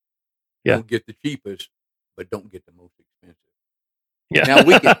Yeah, don't get the cheapest, but don't get the most expensive." Now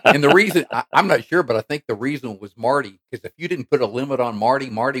we can, yeah. and the reason I'm not sure, but I think the reason was Marty, because if you didn't put a limit on Marty,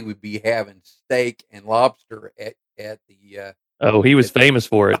 Marty would be having steak and lobster at the. Oh, he was At, famous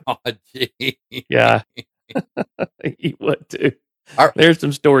for it. oh, gee. Yeah, he would too. Our, There's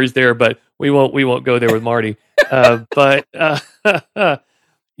some stories there, but we won't go there with Marty. But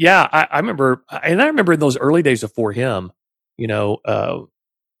yeah, I remember, and I remember in those early days before him, you know,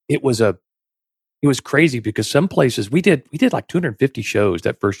 it was crazy because some places we did like 250 shows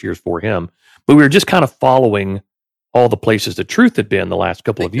that first years for him, but we were just kind of following all the places the truth had been the last I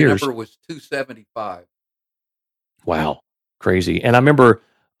couple think of the years. number was 275. Wow, crazy. And I remember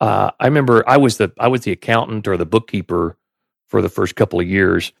I was the accountant or the bookkeeper for the first couple of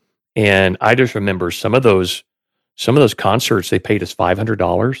years, and I just remember some of those concerts they paid us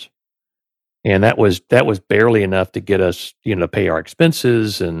 $500, and that was barely enough to get us, to pay our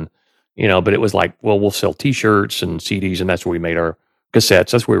expenses, and but it was like, well, we'll sell T-shirts and CDs, and that's where we made our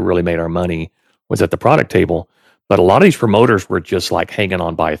cassettes. That's where we really made our money, was at the product table. But a lot of these promoters were just like hanging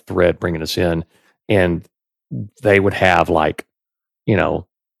on by a thread, bringing us in, and they would have like, you know,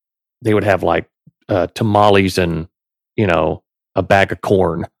 tamales and, a bag of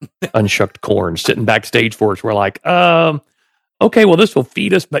corn, unshucked corn, sitting backstage for us. We're like, okay, well, this will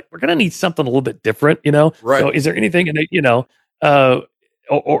feed us, but we're going to need something a little bit different, Right. So is there anything, or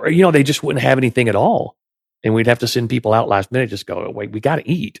they just wouldn't have anything at all. And we'd have to send people out last minute, just go, wait, we got to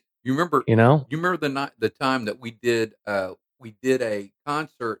eat, You remember? you know? You remember the time that we did a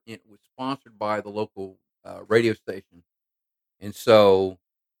concert. It was sponsored by the local radio station, and so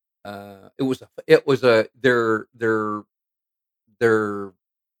it was their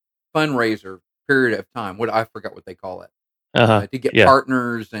fundraiser period of time. What I forgot what they call it, Uh-huh. to get Yeah.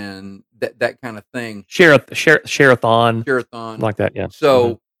 partners and that kind of thing. Share-a-thon. Share-a-thon. Like that, yeah.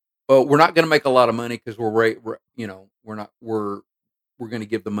 So, but we're not going to make a lot of money because we're going to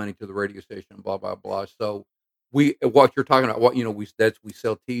give the money to the radio station. Blah blah blah. So what you're talking about, we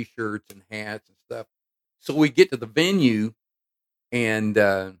sell T-shirts and hats and stuff. So we get to the venue and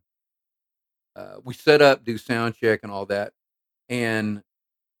we set up, do sound check and all that. And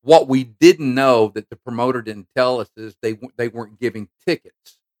what we didn't know that the promoter didn't tell us is they weren't giving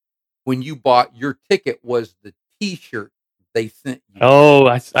tickets. When you bought your ticket was the T-shirt they sent you. Oh,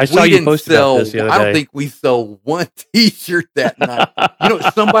 I saw you posted about this the other day. I don't think we sold one T-shirt that night.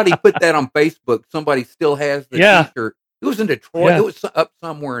 Somebody put that on Facebook. Somebody still has the T-shirt. It was in Detroit. Yeah. It was up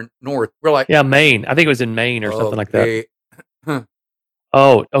somewhere in north. We're like, Maine. I think it was in Maine or something like that. Huh.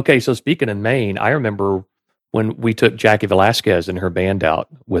 Oh, okay. So speaking in Maine, I remember when we took Jackie Velasquez and her band out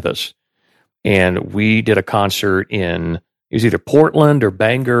with us, and we did a concert it was either Portland or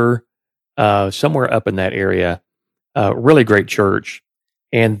Bangor, somewhere up in that area. Really great church,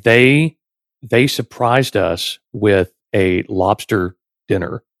 and they surprised us with a lobster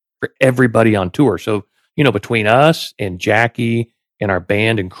dinner for everybody on tour. So between us and Jackie and our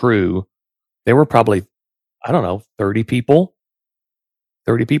band and crew, there were probably 30 people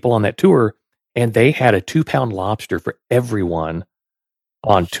on that tour, and they had a 2-pound lobster for everyone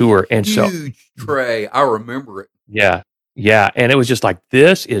on tour. And huge tray. I remember it. Yeah. And it was just like,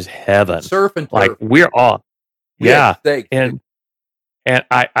 this is heaven. Surf and turf. Like we're all, steak, and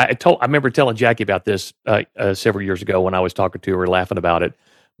I remember telling Jackie about this several years ago when I was talking to her, laughing about it.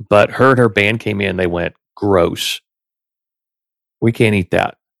 But her and her band came in, they went, gross. We can't eat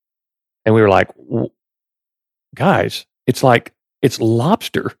that. And we were like, guys, it's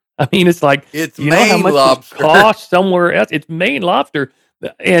lobster. I mean, it's like, it's you know how much lobster it costs somewhere else. It's Maine lobster.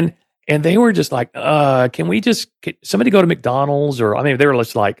 And they were just like, can somebody go to McDonald's? Or, they were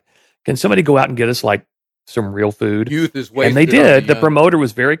just like, can somebody go out and get us like some real food? Youth is wasted. And they did. The promoter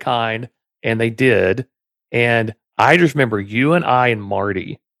was very kind, and they did. And I just remember you and I and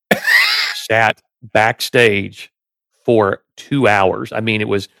Marty sat backstage for 2 hours.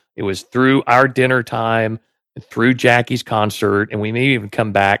 It was through our dinner time, through Jackie's concert, and we may even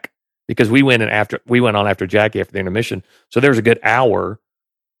come back because we went on after Jackie after the intermission. So there was a good hour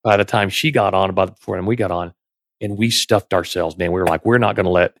by the time she got on, about before we got on, and we stuffed ourselves, man. We were like, we're going to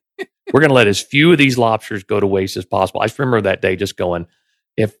let as few of these lobsters go to waste as possible. I just remember that day just going,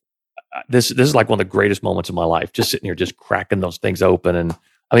 if this is like one of the greatest moments of my life, just sitting here, just cracking those things open. And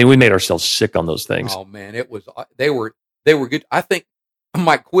we made ourselves sick on those things. Oh man, they were good. I think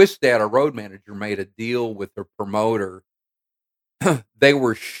Mike Quistad, our road manager, made a deal with their promoter. They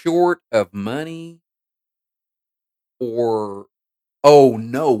were short of money, or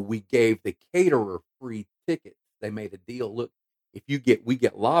we gave the caterer free tickets. They made a deal. Look, if we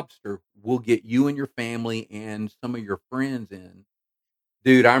get lobster, we'll get you and your family and some of your friends in.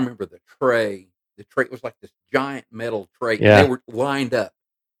 Dude, I remember the tray. The tray was like this giant metal tray. Yeah. They were lined up.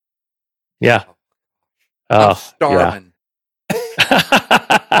 Yeah. I'm starving.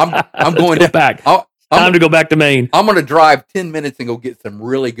 Yeah. I'm going to go back. Time to go back to Maine. I'm going to drive 10 minutes and go get some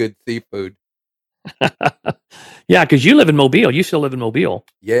really good seafood. Yeah, because you live in Mobile. You still live in Mobile.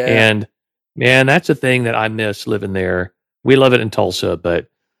 Yeah. And man, that's a thing that I miss, living there. We love it in Tulsa, but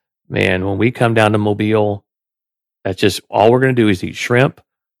man, when we come down to Mobile, that's just all we're going to do is eat shrimp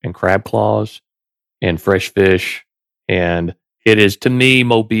and crab claws and fresh fish. And it is, to me,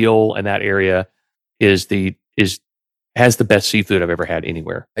 Mobile and that area has the best seafood I've ever had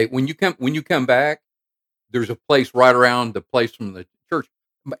anywhere. Hey, when you come back, there's a place right around the place from the church.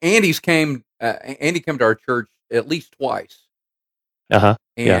 Andy came to our church at least twice. And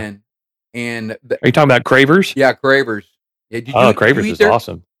are you talking about Cravers? Yeah, Cravers. Yeah, Cravers is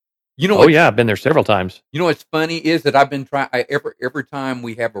awesome. I've been there several times. You know what's funny is that I've been trying. Every time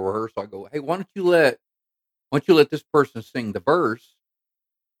we have a rehearsal, I go, "Hey, why don't you let this person sing the verse?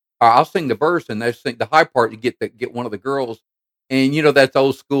 I'll sing the verse, and they sing the high part. You get one of the girls, and that's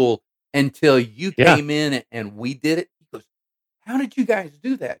old school. Until you came in and we did it." He goes, "How did you guys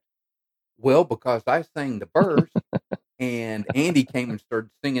do that?" Well, because I sang the verse, and Andy came and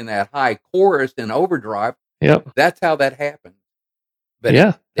started singing that high chorus in overdrive. Yep, that's how that happened. But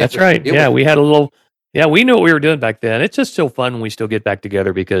Yeah, that's right. Yeah, we had a little. Yeah, we knew what we were doing back then. It's just so fun when we still get back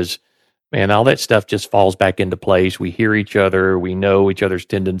together because, man, all that stuff just falls back into place. We hear each other. We know each other's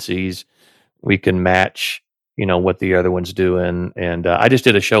tendencies. We can match, what the other one's doing. And I just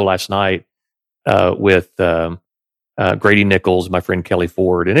did a show last night with Grady Nichols, my friend Kelly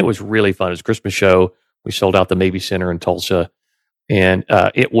Ford, and it was really fun. It was a Christmas show. We sold out the Mabee Center in Tulsa, and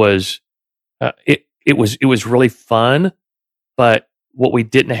it was really fun. But what we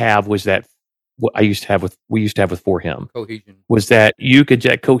didn't have was that what we used to have with For Him cohesion was that you could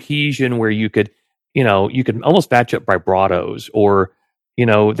get cohesion where you could almost match up vibratos, or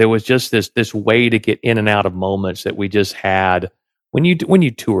there was just this way to get in and out of moments that we just had when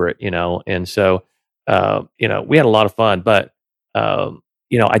you tour it, and so we had a lot of fun. But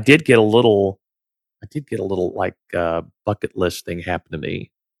I did get a little like bucket list thing happen to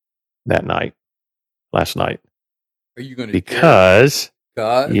me that night last night. Are you going to because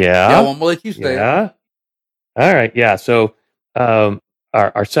God? yeah, I'm gonna let you say it. yeah. All right, yeah. So,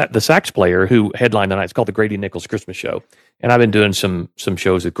 the sax player who headlined the night, it's called the Grady Nichols Christmas Show, and I've been doing some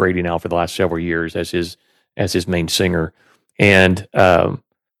shows with Grady now for the last several years as his main singer, and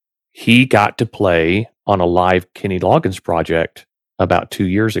he got to play on a live Kenny Loggins project about 2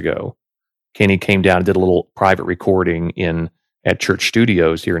 years ago. Kenny came down and did a little private recording at Church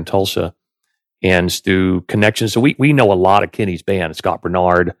Studios here in Tulsa, and through connections. So we know a lot of Kenny's band. Scott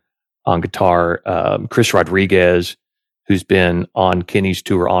Bernard on guitar, Chris Rodriguez, who's been on Kenny's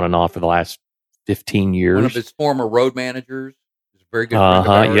tour on and off for the last 15 years. One of his former road managers. He's a very good friend of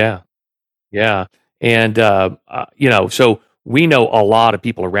ours. Yeah. And, so we know a lot of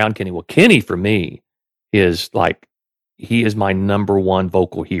people around Kenny. Well, Kenny, for me, is like, he is my number one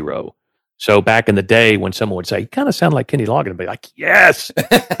vocal hero. So back in the day when someone would say, you kind of sound like Kenny Loggins, I'd be like, yes,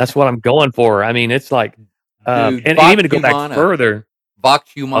 that's what I'm going for. I mean, it's like, Dude, and even to go back further,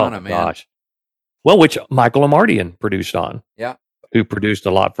 Vox Humana, oh, man. Gosh. Well, which Michael Amardian produced on. Yeah. Who produced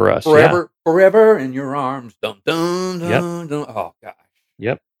a lot for us. Forever in your arms. Dun, dun, dun, dun. Oh, gosh.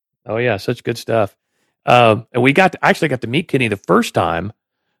 Yep. Oh, yeah. Such good stuff. And we actually got to meet Kenny the first time.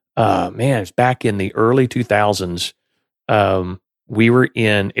 Man, it's back in the early 2000s. We were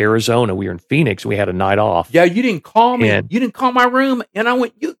in Arizona. We were in Phoenix. We had a night off. Yeah, you didn't call me. You didn't call my room. And I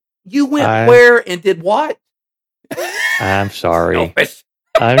went, you went where and did what? I'm sorry.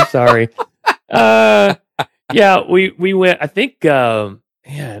 I'm sorry. Yeah, we went, I think,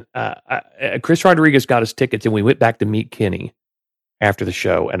 Chris Rodriguez got us tickets and we went back to meet Kenny after the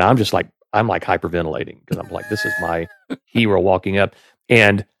show. And I'm like hyperventilating because I'm like, this is my hero walking up.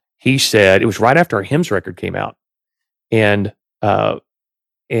 And he said, it was right after our Hymns record came out. And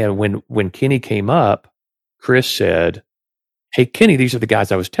when Kenny came up, Chris said, hey, Kenny, these are the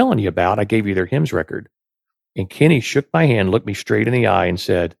guys I was telling you about. I gave you their Hymns record. And Kenny shook my hand, looked me straight in the eye and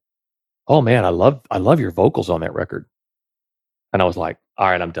said, oh man, I love your vocals on that record. And I was like, all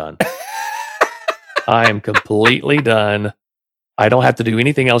right, I'm done. I am completely done. I don't have to do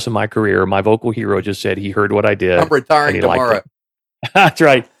anything else in my career. My vocal hero just said he heard what I did. I'm retiring tomorrow. That's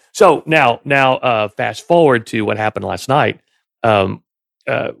right. So now, fast forward to what happened last night. Grady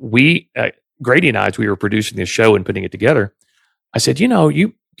and I, as we were producing this show and putting it together, I said,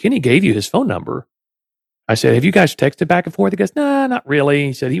 Kenny gave you his phone number. I said, have you guys texted back and forth? He goes, nah, not really.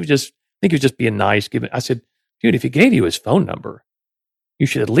 He said, I think he was just being nice. I said, dude, if he gave you his phone number, you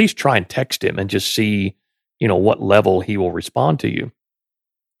should at least try and text him and just see, what level he will respond to you.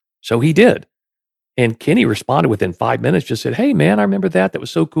 So he did. And Kenny responded within 5 minutes, just said, hey, man, I remember that. That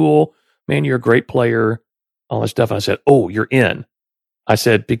was so cool. Man, you're a great player, all that stuff. And I said, oh, you're in. I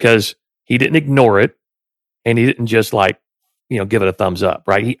said, because he didn't ignore it and he didn't just give it a thumbs up,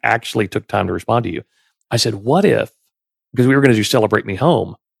 right? He actually took time to respond to you. I said, what if, because we were going to do Celebrate Me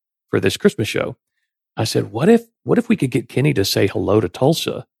Home for this Christmas show. I said, what if we could get Kenny to say hello to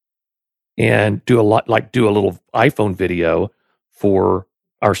Tulsa and do a little iPhone video for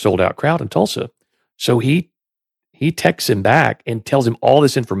our sold out crowd in Tulsa? So he texts him back and tells him all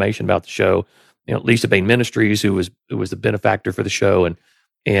this information about the show. Lisa Bain Ministries, who was the benefactor for the show.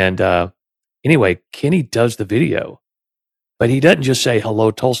 And anyway, Kenny does the video, but he doesn't just say,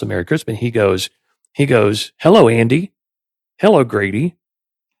 hello, Tulsa, Merry Christmas. He goes, hello, Andy. Hello, Grady.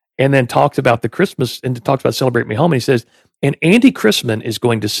 And then talks about the Christmas and talks about Celebrate Me Home. And he says, and Andy Chrisman is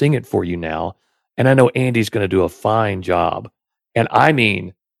going to sing it for you now. And I know Andy's going to do a fine job. And I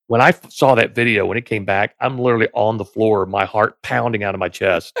mean, when I saw that video, when it came back, I'm literally on the floor, my heart pounding out of my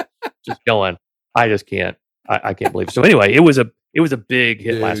chest, just going, I just can't, I can't believe it. So anyway, it was a big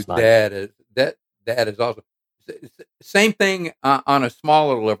hit last night. That is awesome. Same thing on a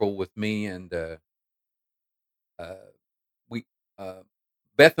smaller level with me and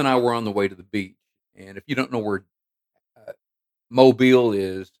Beth and I were on the way to the beach, and if you don't know where Mobile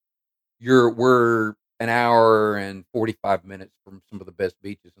is, we're an hour and 45 minutes from some of the best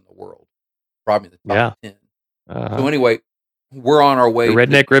beaches in the world, probably in the top Yeah. 10. So Uh-huh. anyway, we're on our The way to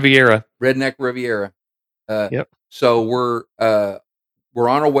Redneck Riviera. Redneck Riviera. Yep. So we're on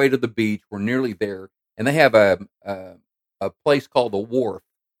our way to the beach. We're nearly there, and they have a place called the Wharf,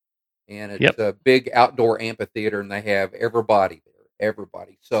 and it's Yep. a big outdoor amphitheater, and they have everybody there,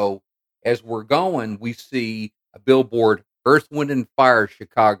 everybody. So as we're going, we see a billboard, Earth, Wind, and Fire,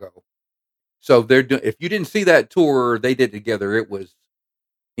 Chicago. So they're doing. If you didn't see that tour they did together, it was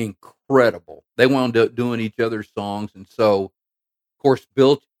incredible. They wound up doing each other's songs, and so of course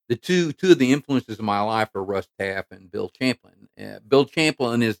the two of the influences of my life are Russ Taff and Bill Champlin. Bill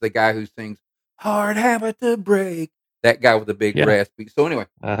Champlin is the guy who sings "Hard Habit to Break." That guy with the big Yeah. raspy. So anyway,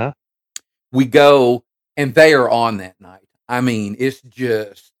 Uh-huh. we go, and they are on that night. I mean, it's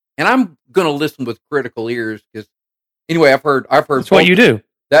just, and I'm going to listen with critical ears because anyway, I've heard. That's what you do.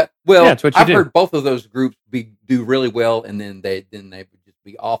 That Yeah, that's what you I've do. heard both of those groups do really well, and then they would just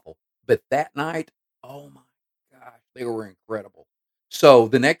be awful. But that night, oh my gosh, they were incredible. So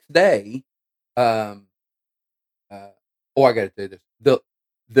the next day, I got to tell you this.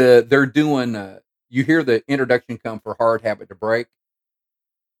 They're doing. You hear the introduction come for "Hard Habit to Break,"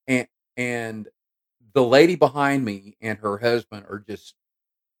 and the lady behind me and her husband are just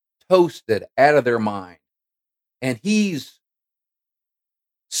toasted out of their mind, and he's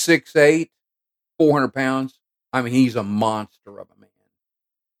 6'8", 400 pounds. I mean, he's a monster of a man.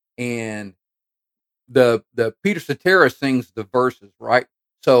 And the Peter Cetera sings the verses, right?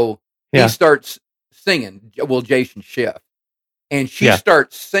 So he starts singing. Well, Jason Schiff, and she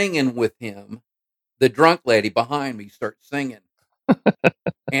starts singing with him. The drunk lady behind me starts singing,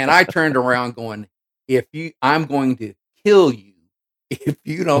 and I turned around, going, I'm going to kill you if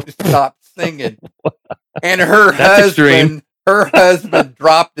you don't stop singing." And her husband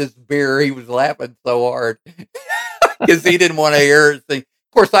dropped his beer. He was laughing so hard because he didn't want to hear her sing. Of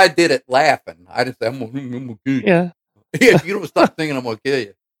course, I did it laughing. I just said, I'm gonna kill you. Yeah. If you don't stop singing, I'm going to kill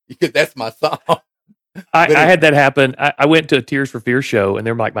you. Because that's my song. I had that happen. I went to a Tears for Fears show, and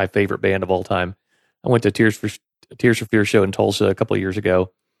they're like my favorite band of all time. I went to a Tears for Fears show in Tulsa a couple of years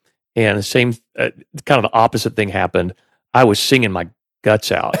ago, and the same kind of the opposite thing happened. I was singing my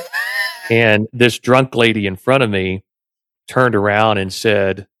guts out, and this drunk lady in front of me turned around and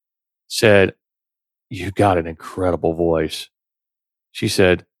said, "You got an incredible voice." She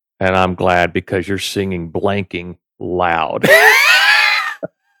said, "And I'm glad because you're singing blanking loud."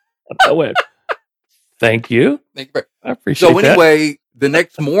 I went, "Thank you. Thank you. I appreciate that." So anyway, the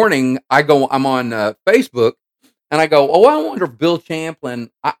next morning I'm on Facebook, and I go, "Oh, I wonder if Bill Champlin."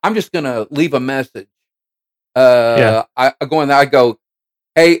 I'm just going to leave a message. I go in there. I go,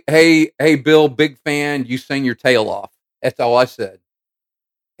 hey, Bill, big fan. You sing your tail off. That's all I said.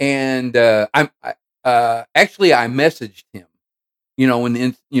 And I messaged him,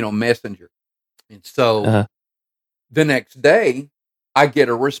 in Messenger. And so the next day, I get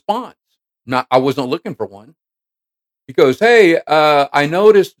a response. I wasn't looking for one. He goes, "Hey, I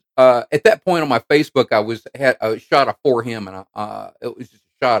noticed at that point on my Facebook, had a shot of for him, and it was just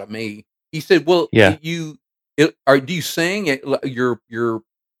a shot of me." He said, "Well, do you sing? Your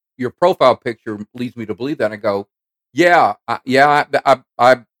profile picture leads me to believe that." I go, "Yeah, I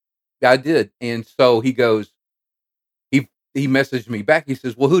did." And so he goes, he messaged me back. He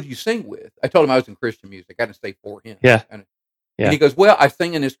says, "Well, who do you sing with?" I told him I was in Christian music. I didn't say for him. And he goes, "Well, I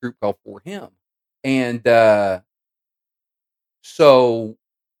sing in this group called For Him." And so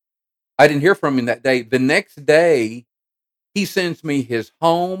I didn't hear from him that day. The next day, he sends me his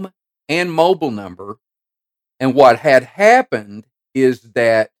home and mobile number. And what had happened is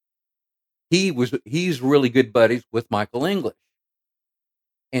that he's really good buddies with Michael English.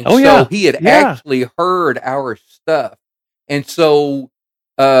 And he had actually heard our stuff. And so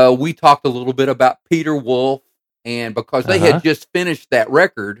we talked a little bit about Peter Wolf, and because they had just finished that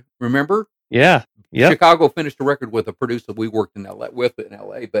record, remember? Yeah. Yep. Chicago finished a record with a producer we worked in LA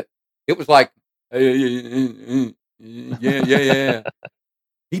but it was like, yeah.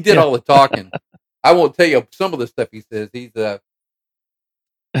 He did all the talking. I won't tell you some of the stuff he says.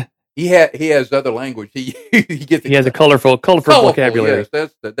 He has other language. He has a colorful vocabulary.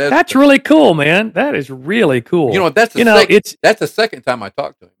 Yes, that's really cool, man. That is really cool. That's the second time I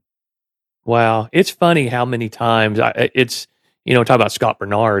talked to him. Wow, it's funny how many times talk about Scott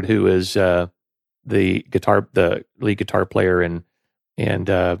Bernard, who is the lead guitar player and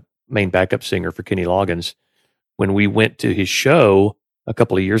main backup singer for Kenny Loggins. When we went to his show a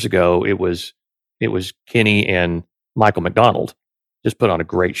couple of years ago, it was Kenny and Michael McDonald, just put on a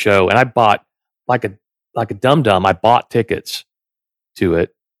great show. And I bought like a dum-dum. I bought tickets to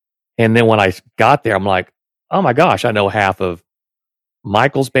it. And then when I got there, I'm like, oh my gosh, I know half of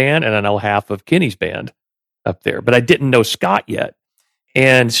Michael's band and I know half of Kenny's band up there, but I didn't know Scott yet.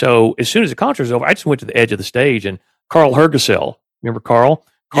 And so as soon as the concert was over, I just went to the edge of the stage and Carl Hergesell, remember Carl?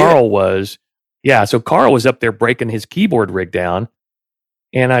 Carl was, so Carl was up there breaking his keyboard rig down.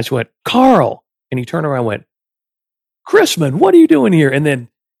 And I just went, Carl. And he turned around and went, Chrisman, what are you doing here? And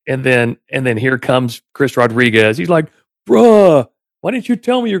then here comes Chris Rodriguez. He's like, bruh, why didn't you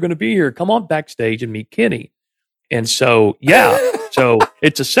tell me you're going to be here? Come on backstage and meet Kenny. And so, so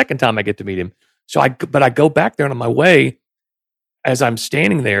it's the second time I get to meet him. But I go back there and on my way, as I'm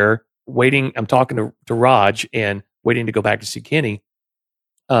standing there waiting, I'm talking to Raj and waiting to go back to see Kenny.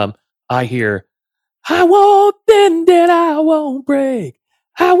 I hear, I won't bend and I won't break.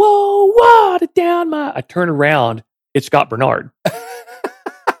 I won't water down my. I turn around, it's Scott Bernard,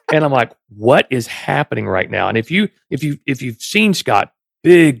 and I'm like, "What is happening right now?" And if you've seen Scott,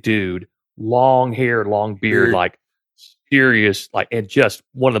 big dude, long hair, long beard, like serious, like, and just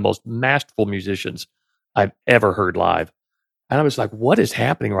one of the most masterful musicians I've ever heard live. And I was like, "What is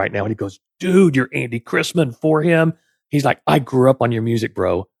happening right now?" And he goes, "Dude, you're Andy Chrisman for him." He's like, "I grew up on your music,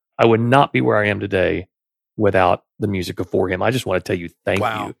 bro. I would not be where I am today without the music of For Him. I just want to tell you, thank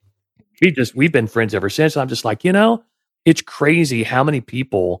you." We've been friends ever since. I'm just like, it's crazy how many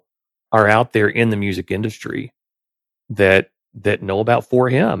people are out there in the music industry that know about For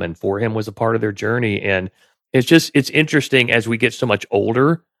Him, and For Him was a part of their journey. And it's interesting as we get so much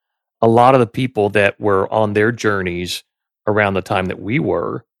older, a lot of the people that were on their journeys around the time that we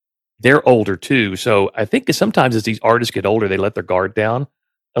were, they're older too. So I think sometimes as these artists get older, they let their guard down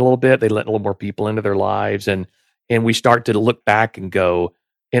a little bit. They let a little more people into their lives, and we start to look back and go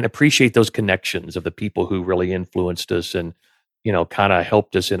and appreciate those connections of the people who really influenced us and kind of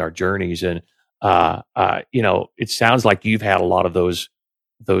helped us in our journeys. And it sounds like you've had a lot of those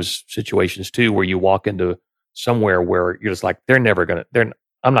situations too, where you walk into somewhere where you're just like,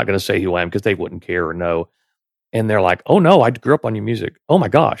 I'm not gonna say who I am because they wouldn't care or know. And they're like, oh no, I grew up on your music. Oh my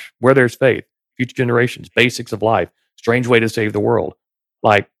gosh, Where There's Faith, Future Generations, Basics of Life, Strange Way to Save the World.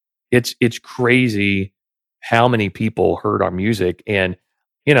 Like it's crazy how many people heard our music. And,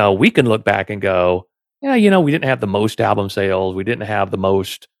 we can look back and go, yeah, we didn't have the most album sales. We didn't have the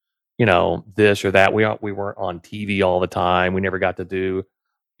most, this or that. We weren't on TV all the time. We never got to do,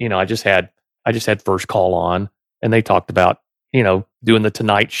 I just had First Call on, and they talked about, doing the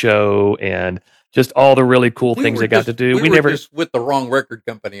Tonight Show and just all the really cool things they got to do. We never just with the wrong record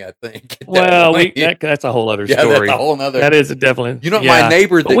company, I think. Well, that's a whole other story. Yeah, that's a whole other. That is definitely. My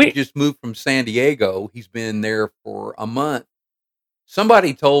neighbor that just moved from San Diego, he's been there for a month.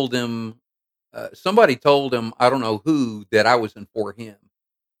 Somebody told him, I don't know who, that I was in For Him.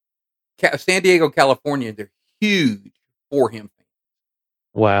 San Diego, California, they're huge For Him fans.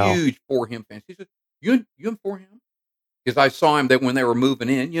 Wow. Huge For Him fans. He said, you in For Him? Because I saw him that when they were moving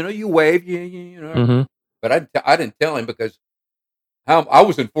in, you wave, Mm-hmm. But I didn't tell him because I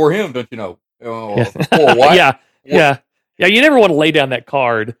was in For Him, don't you know? For what? Yeah. You never want to lay down that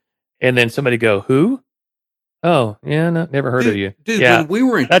card and then somebody go, who? Oh, yeah, no, never heard of you. Dude, yeah. when we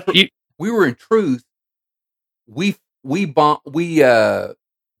were in Truth, I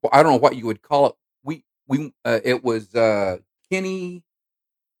don't know what you would call it. It was Kenny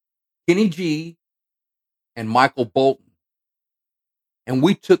G and Michael Bolton. And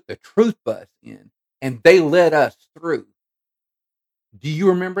we took the Truth bus in, and they let us through. Do you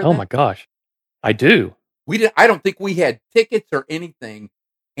remember that? Oh my gosh, I do. I don't think we had tickets or anything.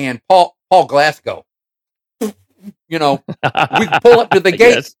 And Paul Glasgow, we pull up to the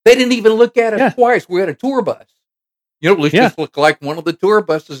gate. Yes. They didn't even look at us twice. We had a tour bus. Let's just look like one of the tour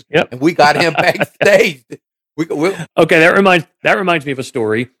buses. Yep. And we got him backstage. Okay, that reminds me of a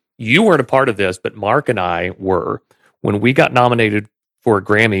story. You weren't a part of this, but Mark and I were. When we got nominated for a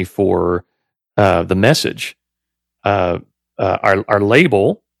Grammy for The Message, our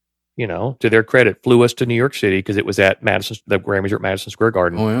label, to their credit, flew us to New York City because it was at Madison. The Grammys were at Madison Square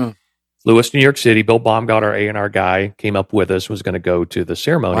Garden. Oh yeah, flew us to New York City. Bill Baumgart, our A&R guy, came up with us. Was going to go to the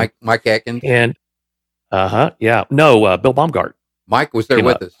ceremony. Mike Atkins and no, Bill Baumgart. Mike was there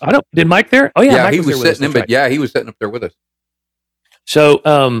with us. Did Mike there? Oh yeah, Mike he was sitting in, but he was sitting up there with us. So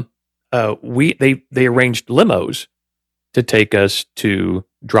they arranged limos to take us to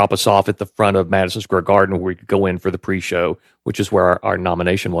drop us off at the front of Madison Square Garden where we could go in for the pre-show, which is where our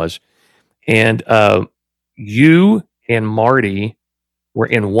nomination was. And you and Marty were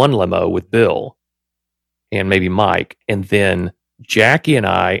in one limo with Bill and maybe Mike. And then Jackie and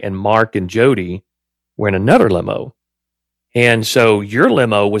I and Mark and Jody were in another limo. And so your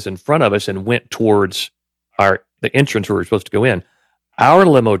limo was in front of us and went towards the entrance where we were supposed to go in. Our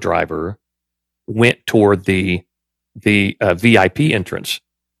limo driver went toward the VIP entrance,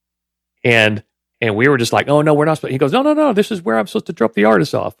 and we were just like, oh no, we're not supposed. He goes, no, this is where I'm supposed to drop the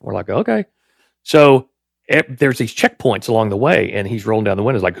artists off. We're like, okay. So there's these checkpoints along the way, and he's rolling down the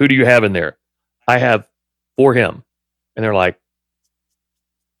windows like, who do you have in there? I have For Him, and they're like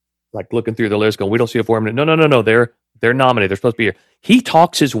looking through the list, going, we don't see a For Him. No, they're nominated. They're supposed to be here. He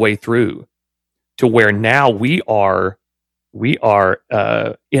talks his way through to where now we are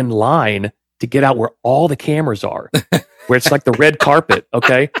in line to get out where all the cameras are, where it's like the red carpet.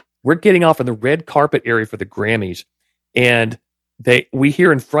 Okay, we're getting off in the red carpet area for the Grammys, and we can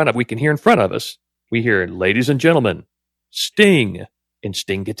hear in front of us. We hear, ladies and gentlemen, Sting, and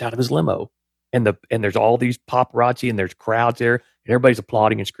Sting gets out of his limo, and there's all these paparazzi and there's crowds there, and everybody's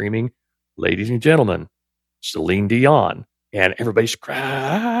applauding and screaming, ladies and gentlemen, Celine Dion, and everybody's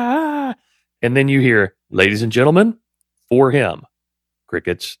cry. And then you hear, ladies and gentlemen, For Him,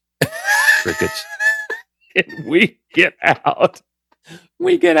 crickets. And we get out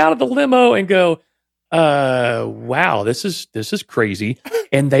of the limo and go, wow, this is crazy.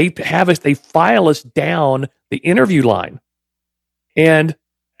 And they file us down the interview line. And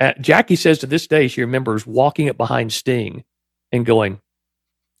Jackie says to this day, she remembers walking up behind Sting and going,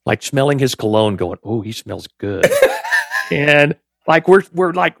 like smelling his cologne, going, oh, he smells good. And like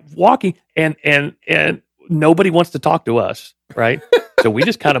we're like walking, and nobody wants to talk to us, right? So we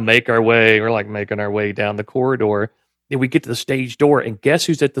just kind of we're like making our way down the corridor. Then we get to the stage door, and guess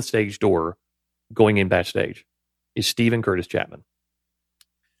who's at the stage door going in backstage? Is Stephen Curtis Chapman.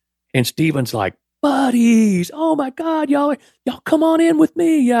 And Stephen's like, buddies, oh my God, y'all come on in with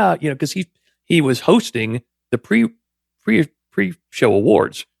me. Yeah, because he was hosting the pre-show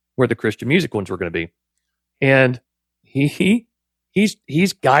awards where the Christian music ones were going to be. And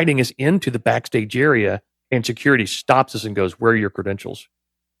he's guiding us into the backstage area, and security stops us and goes, where are your credentials?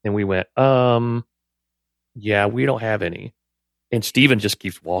 And we went, yeah, we don't have any. And Steven just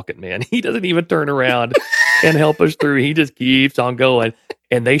keeps walking, man. He doesn't even turn around and help us through. He just keeps on going.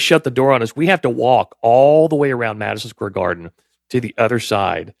 And they shut the door on us. We have to walk all the way around Madison Square Garden to the other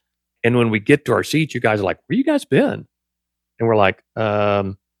side. And when we get to our seats, you guys are like, where you guys been? And we're like,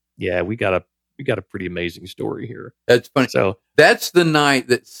 yeah, we got a pretty amazing story here. That's funny. So that's the night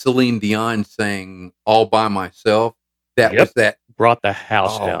that Celine Dion sang All by Myself. That was that brought the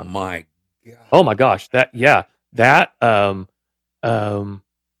house down. Oh my God. Oh my gosh. David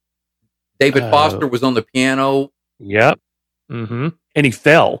Foster was on the piano. Yep. Mm-hmm. And he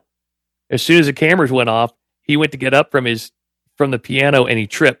fell. As soon as the cameras went off, he went to get up from the piano, and he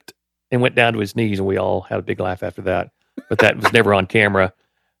tripped and went down to his knees, and we all had a big laugh after that. But that was never on camera.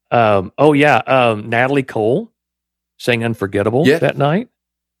 Natalie Cole sang Unforgettable that night.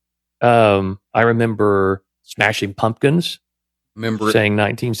 I remember Smashing Pumpkins sang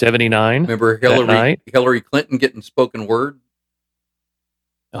 1979. Remember Hillary Clinton getting spoken word?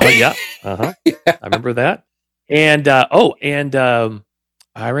 Oh, yeah. Uh-huh. Yeah. I remember that. And I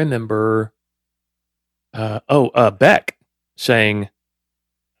remember Beck sang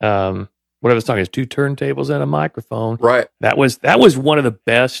whatever the song is, 2 turntables and a microphone. Right. That was one of the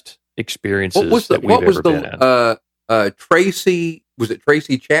best experiences that we've ever been in. Tracy, was it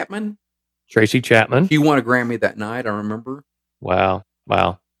Tracy Chapman? Tracy Chapman. She won a Grammy that night, I remember. Wow.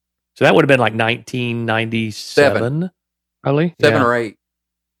 So that would have been like 1997, probably? 7 or 8.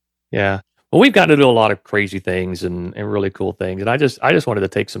 Yeah. Well, we've gotten to do a lot of crazy things and really cool things. And I just wanted to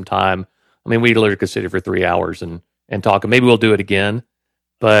take some time. I mean, we literally could sit here for 3 hours and talk, and maybe we'll do it again.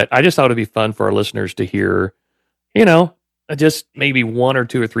 But I just thought it'd be fun for our listeners to hear, just maybe 1 or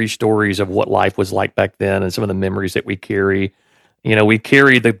 2 or 3 stories of what life was like back then and some of the memories that we carry. We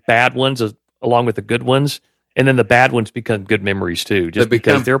carry the bad ones along with the good ones, and then the bad ones become good memories too, just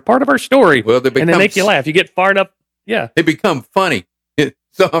because they're a part of our story. Well, and they make you laugh. You get far enough. Yeah. They become funny.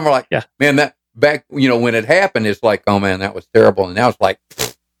 So I'm like, man, that back, when it happened, it's like, oh man, that was terrible. And now it's like,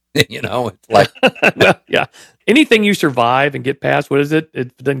 it's like, well, yeah. Anything you survive and get past, what is it? If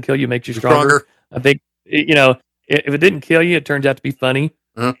it doesn't kill you, makes you stronger. I think, if it didn't kill you, it turns out to be funny.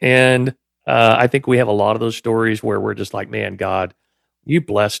 Uh-huh. And I think we have a lot of those stories where we're just like, man, God, you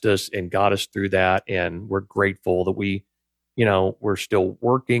blessed us and got us through that. And we're grateful that we're still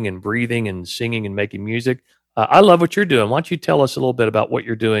working and breathing and singing and making music. I love what you're doing. Why don't you tell us a little bit about what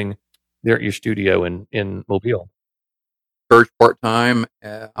you're doing there at your studio in Mobile? Church part-time.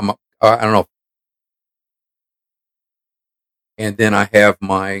 I don't know. And then I have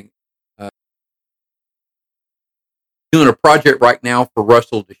my doing a project right now for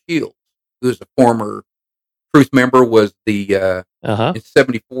Russell DeShields, who is a former Truth Member was the Uh-huh. in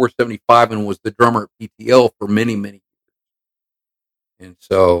 74, 75, and was the drummer at PTL for many, many years. And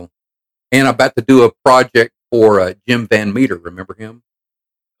so, and I'm about to do a project for Jim Van Meter. Remember him?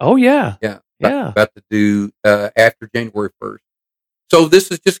 Oh, yeah. Yeah. Yeah. About to do after January 1st. So this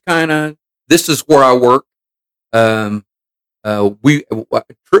is just this is where I work. For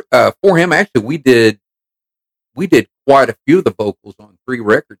him, actually, we did quite a few of the vocals on 3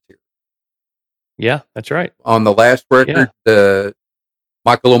 records here. Yeah, that's right. On the last record,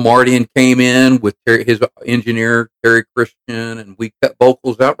 Michael O'Mardian came in with his engineer, Terry Christian, and we cut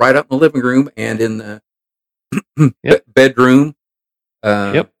vocals out right up in the living room and in the bedroom.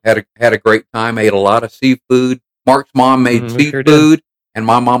 Had a great time, ate a lot of seafood. Mark's mom made seafood, and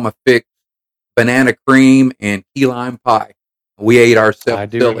my mama fixed banana cream and key lime pie. We ate ourselves. I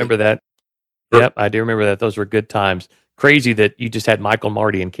do remember that. Yep, I do remember that. Those were good times. Crazy that you just had Michael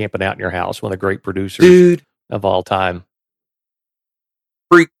Mardian camping out in your house, one of the great producers of all time.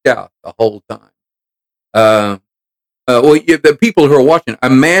 Freaked out the whole time. The people who are watching,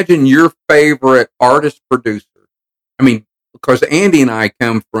 imagine your favorite artist producer. I mean, because Andy and I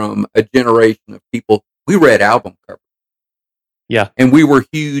come from a generation of people, we read album covers. Yeah. And we were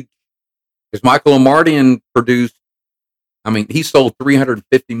huge, because Michael O'Mardian produced, I mean, he sold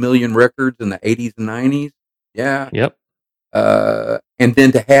 350 million records in the 80s and 90s. Yeah. Yep. And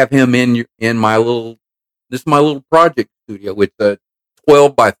then to have him in my little project studio with a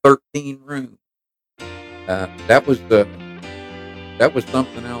 12 by 13 room. That was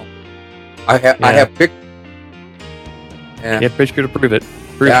something else. I have pictures. Yeah, picture to prove it.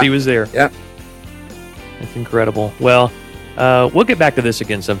 He was there. Yeah. It's incredible. Well, we'll get back to this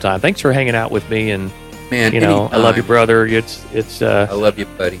again sometime. Thanks for hanging out with me, and man, I love you, brother. It's I love you,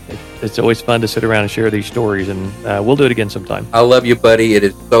 buddy. It's always fun to sit around and share these stories, and we'll do it again sometime. I love you, buddy. It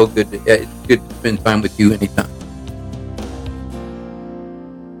is so good. It's good to spend time with you anytime.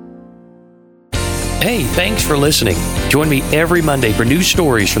 Hey, thanks for listening. Join me every Monday for news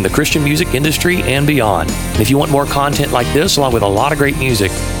stories from the Christian music industry and beyond. And if you want more content like this, along with a lot of great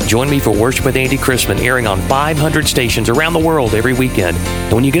music, join me for Worship with Andy Chrisman, airing on 500 stations around the world every weekend.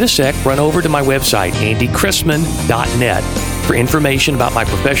 And when you get a sec, run over to my website, andychrisman.net, for information about my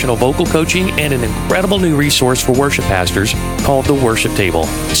professional vocal coaching and an incredible new resource for worship pastors called The Worship Table.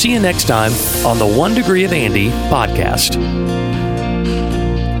 See you next time on the 1 Degree of Andy podcast.